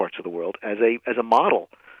and other parts of the world as a model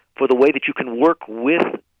for the way that you can work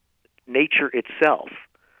with nature itself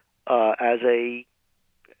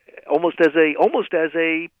almost as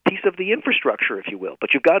a piece of the infrastructure, if you will.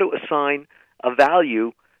 But you've got to assign a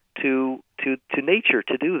value to nature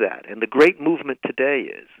to do that. And the great movement today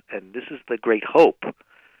is, and this is the great hope,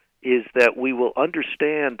 is that we will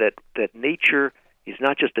understand that nature is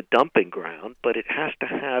not just a dumping ground, but it has to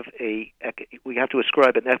have we have to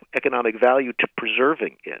ascribe an economic value to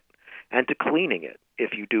preserving it and to cleaning it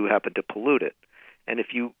if you do happen to pollute it. And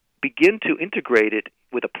if you begin to integrate it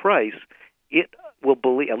with a price, it will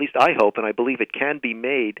at least I hope and I believe it can be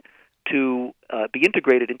made to be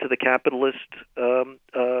integrated into the capitalist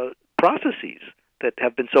processes that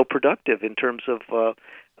have been so productive in terms of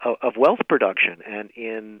wealth production and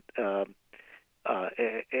in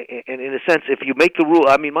a sense, if you make the rule,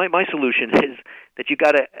 I mean, my solution is that you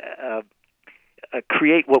got to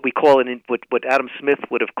create what we call what Adam Smith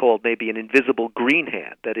would have called maybe an invisible green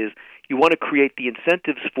hand. That is, you want to create the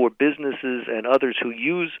incentives for businesses and others who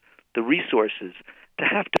use the resources to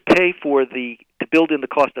have to pay to build in the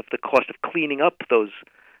cost of cleaning up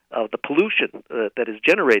the pollution that is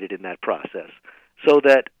generated in that process, so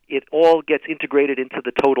that it all gets integrated into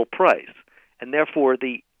the total price, and therefore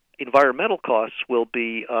the environmental costs will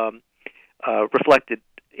be reflected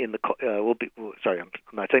in the will be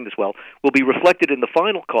reflected in the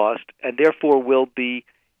final cost, and therefore will be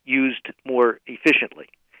used more efficiently.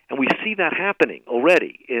 And we see that happening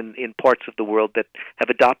already in parts of the world that have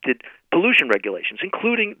adopted pollution regulations,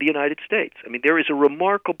 including the United States. I mean, there is a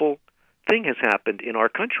remarkable thing has happened in our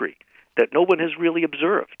country that no one has really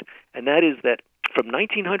observed, and that is that from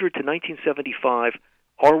 1900 to 1975,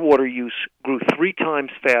 our water use grew 3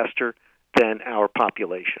 times faster than our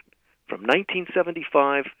population. From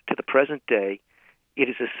 1975 to the present day,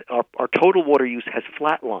 our total water use has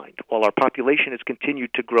flatlined, while our population has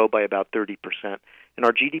continued to grow by about 30%, and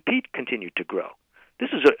our GDP continued to grow. This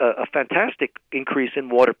is a fantastic increase in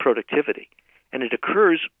water productivity, and it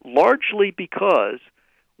occurs largely because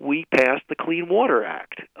we passed the Clean Water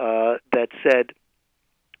Act that said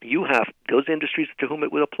you have those industries to whom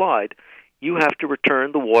it was applied. You have to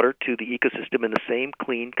return the water to the ecosystem in the same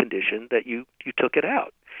clean condition that you took it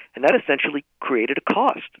out, and that essentially created a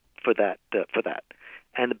cost for that.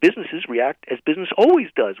 And the businesses react as business always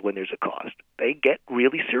does when there's a cost. They get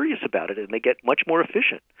really serious about it, and they get much more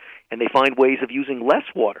efficient, and they find ways of using less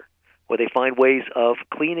water, or they find ways of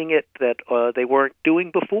cleaning it that they weren't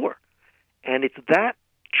doing before. And it's that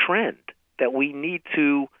trend that we need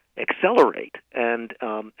to accelerate and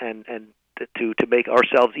to make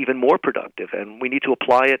ourselves even more productive. And we need to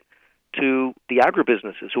apply it to the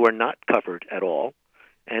agribusinesses who are not covered at all,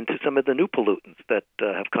 and to some of the new pollutants that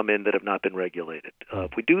have come in that have not been regulated.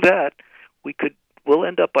 If we do that, we'll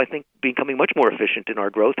end up, I think, becoming much more efficient in our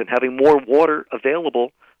growth and having more water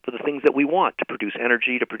available for the things that we want, to produce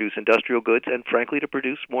energy, to produce industrial goods, and frankly, to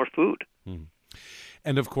produce more food.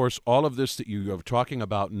 And of course, all of this that you are talking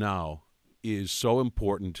about now is so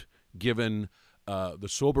important given the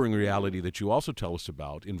sobering reality that you also tell us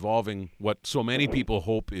about, involving what so many people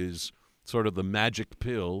hope is sort of the magic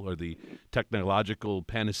pill or the technological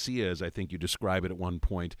panacea, as I think you describe it at one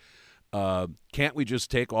point. Can't we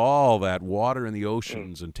just take all that water in the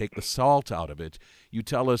oceans and take the salt out of it? You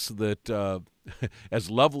tell us that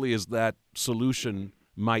as lovely as that solution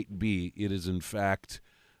might be, it is in fact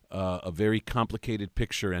a very complicated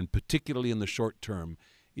picture, and particularly in the short term,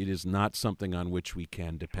 it is not something on which we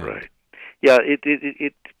can depend. Right. Yeah,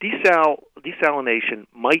 desalination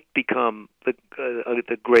might become the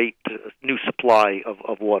great new supply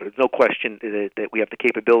of water. There's no question that we have the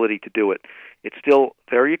capability to do it. It's still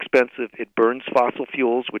very expensive. It burns fossil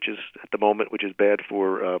fuels, which is at the moment bad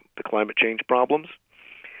for the climate change problems.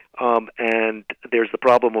 And there's the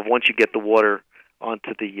problem of once you get the water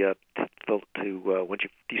onto once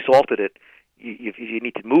you've desalted it, you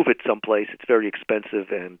need to move it someplace. It's very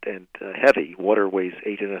expensive and heavy. Water weighs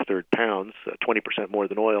 8 1/3 pounds, 20% more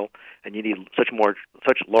than oil, and you need such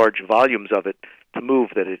large volumes of it to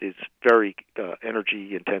move that it is very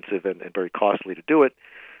energy intensive and very costly to do it.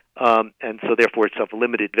 And so therefore it's of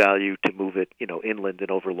limited value to move it, inland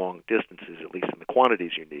and over long distances, at least in the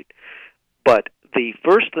quantities you need. But the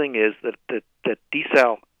first thing is that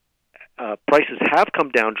desal prices have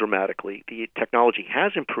come down dramatically. The technology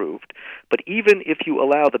has improved, but even if you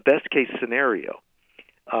allow the best case scenario,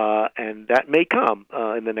 and that may come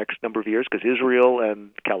in the next number of years, because Israel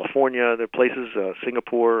and California, there are places,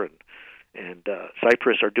 Singapore and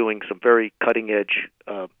Cyprus are doing some very cutting edge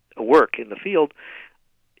work in the field.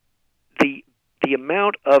 The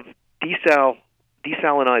amount of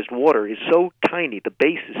desalinized water is so tiny, the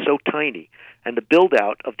base is so tiny, and the build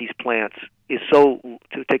out of these plants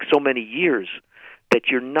takes so many years that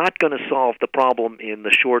you're not going to solve the problem in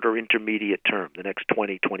the short or intermediate term, the next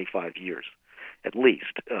 20, 25 years at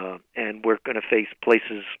least. And we're going to face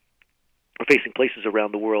places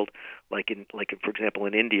around the world, like for example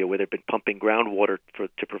in India, where they've been pumping groundwater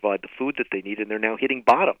to provide the food that they need, and they're now hitting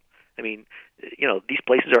bottom. I mean, these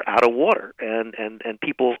places are out of water, and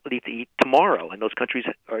people need to eat tomorrow, and those countries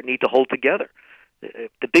need to hold together.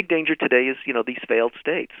 The big danger today is, these failed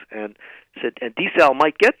states, and desal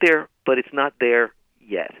might get there, but it's not there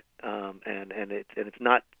yet, and it's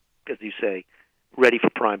not, as you say, ready for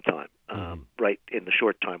prime time, right in the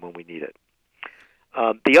short time when we need it.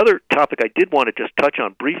 The other topic I did want to just touch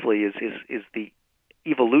on briefly is the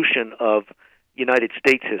evolution of United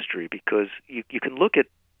States history, because you can look at,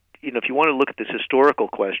 if you want to look at this historical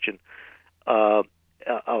question of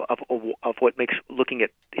what makes looking at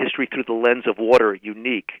history through the lens of water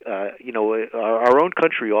unique, our own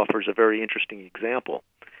country offers a very interesting example,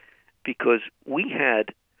 because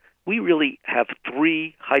we really have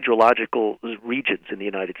 3 hydrological regions in the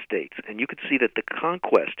United States, and you could see that the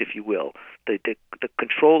conquest, if you will, the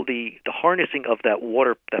control, the harnessing of that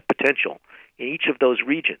water, that potential in each of those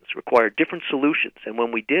regions required different solutions, and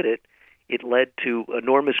when we did it, it led to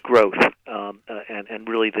enormous growth and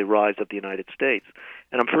really the rise of the United States.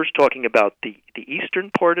 And I'm first talking about the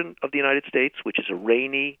eastern part of the United States, which is a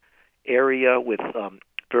rainy area with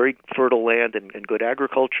very fertile land and good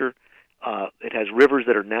agriculture. It has rivers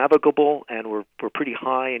that are navigable and were pretty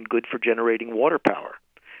high and good for generating water power.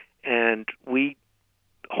 And we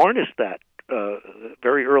harnessed that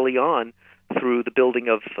very early on through the building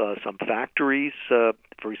of some factories.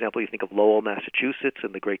 For example, you think of Lowell, Massachusetts,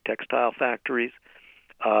 and the great textile factories.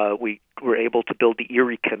 We were able to build the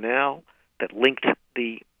Erie Canal that linked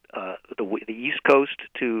the East Coast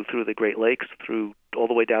through the Great Lakes, all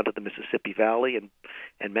the way down to the Mississippi Valley,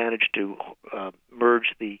 and managed to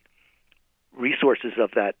merge the resources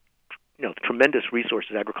of that, tremendous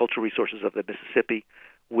resources, agricultural resources of the Mississippi,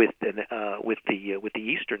 with the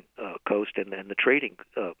eastern coast and the trading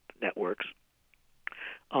networks.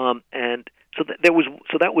 And so that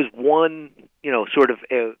was one, sort of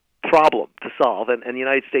a problem to solve, and the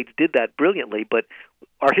United States did that brilliantly. But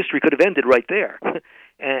our history could have ended right there.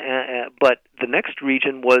 But the next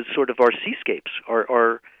region was sort of our seascapes,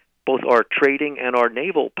 our both our trading and our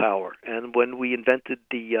naval power. And when we invented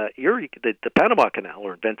the Panama Canal,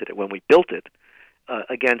 or invented it when we built it,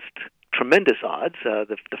 against tremendous odds,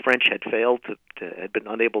 the French had failed had been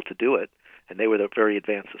unable to do it, and they were a very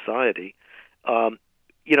advanced society.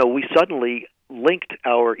 We suddenly linked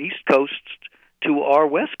our East Coast to our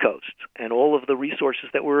West Coast, and all of the resources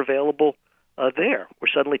that were available there were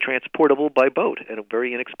suddenly transportable by boat, and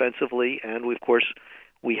very inexpensively. And of course,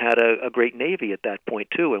 we had a great navy at that point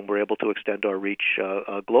too, and were able to extend our reach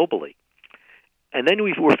globally. And then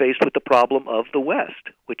we were faced with the problem of the West,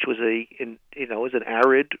 which was an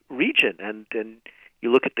arid region. And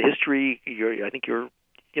you look at the history. I think you're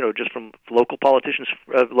just from local politicians,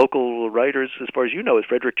 local writers, as far as you know, is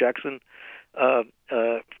Frederick Jackson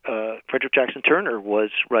Turner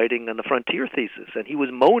was writing on the Frontier Thesis, and he was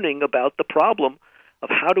moaning about the problem of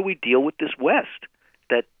how do we deal with this West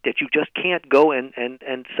that you just can't go and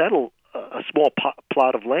settle a small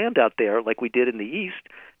plot of land out there like we did in the East,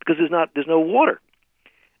 because there's no water.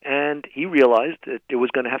 And he realized that there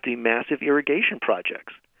was going to have to be massive irrigation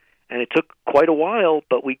projects. And it took quite a while,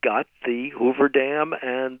 but we got the Hoover Dam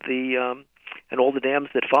and all the dams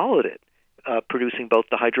that followed it, producing both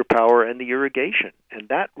the hydropower and the irrigation. And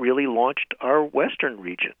that really launched our western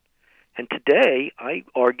region. And today, I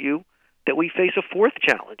argue that we face a fourth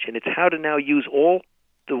challenge, and it's how to now use all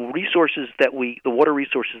the water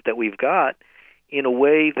resources that we've got in a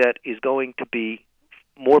way that is going to be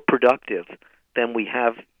more productive than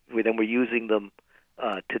we're using them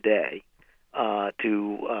today.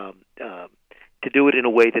 To do it in a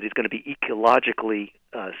way that is going to be ecologically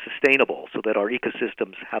sustainable, so that our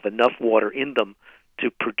ecosystems have enough water in them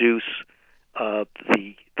to produce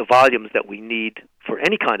the volumes that we need for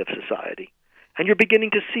any kind of society. And you're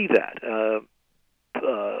beginning to see that.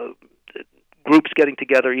 Groups getting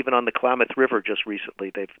together, even on the Klamath River just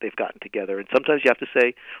recently, they've gotten together. And sometimes you have to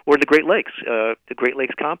say, or the Great Lakes, the Great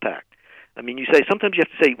Lakes Compact. I mean, you say sometimes you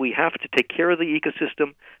have to say we have to take care of the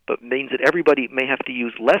ecosystem, but means that everybody may have to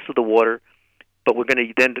use less of the water, but we're going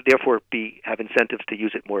to then therefore have incentives to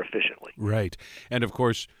use it more efficiently. Right. And of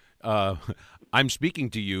course, I'm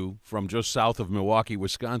speaking to you from just south of Milwaukee,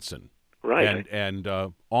 Wisconsin. Right. And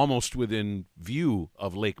almost within view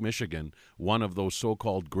of Lake Michigan, one of those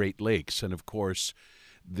so-called Great Lakes. And of course,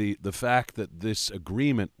 the fact that this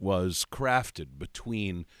agreement was crafted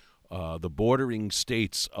between the bordering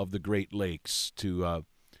states of the Great Lakes to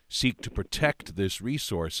seek to protect this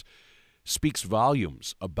resource speaks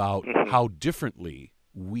volumes about how differently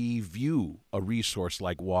we view a resource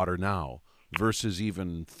like water now versus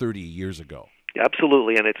even 30 years ago.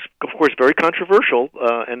 Absolutely, and it's, of course, very controversial,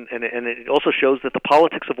 and it also shows that the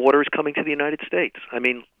politics of water is coming to the United States. I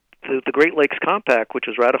mean, the Great Lakes Compact, which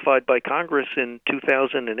was ratified by Congress in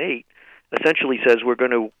 2008, essentially says we're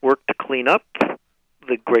going to work to clean up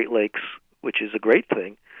the Great Lakes, which is a great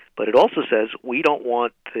thing, but it also says we don't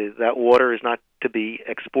want that water is not to be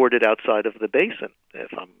exported outside of the basin,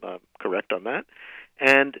 if I'm correct on that.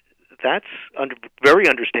 And that's very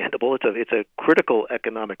understandable. It's a critical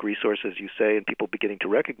economic resource, as you say, and people beginning to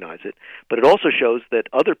recognize it. But it also shows that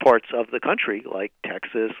other parts of the country, like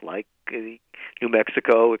Texas, like New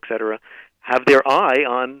Mexico, et cetera, have their eye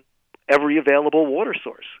on every available water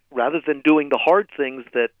source, rather than doing the hard things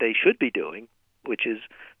that they should be doing, which is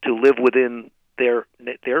to live within their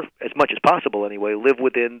as much as possible anyway, live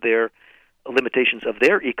within their limitations of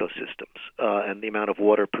their ecosystems and the amount of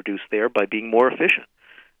water produced there by being more efficient.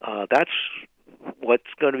 That's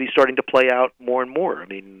what's going to be starting to play out more and more. I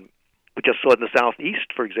mean, we just saw in the Southeast,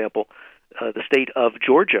 for example, the state of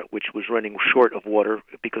Georgia, which was running short of water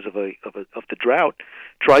because of the drought,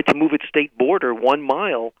 tried to move its state border 1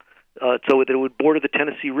 mile so that it would border the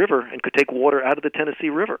Tennessee River and could take water out of the Tennessee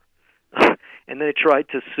River. And then it tried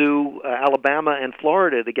to sue Alabama and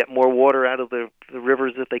Florida to get more water out of the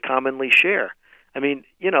rivers that they commonly share. I mean,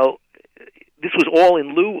 this was all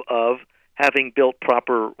in lieu of having built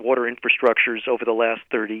proper water infrastructures over the last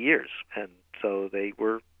 30 years. And so they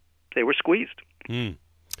were squeezed.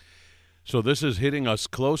 So this is hitting us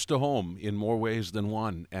close to home in more ways than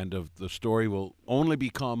one, and the story will only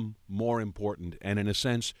become more important. And in a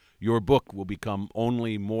sense, your book will become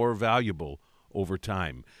only more valuable over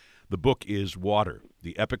time. The book is Water,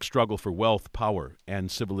 The Epic Struggle for Wealth, Power, and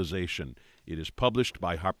Civilization. It is published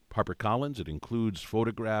by HarperCollins. It includes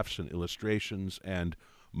photographs and illustrations and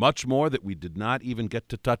much more that we did not even get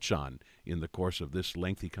to touch on in the course of this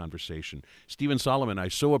lengthy conversation. Stephen Solomon, I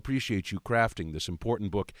so appreciate you crafting this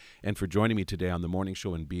important book and for joining me today on the morning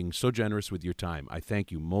show and being so generous with your time. I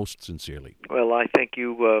thank you most sincerely. Well, I thank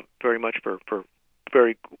you very much for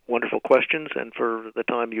very wonderful questions and for the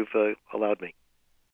time you've allowed me.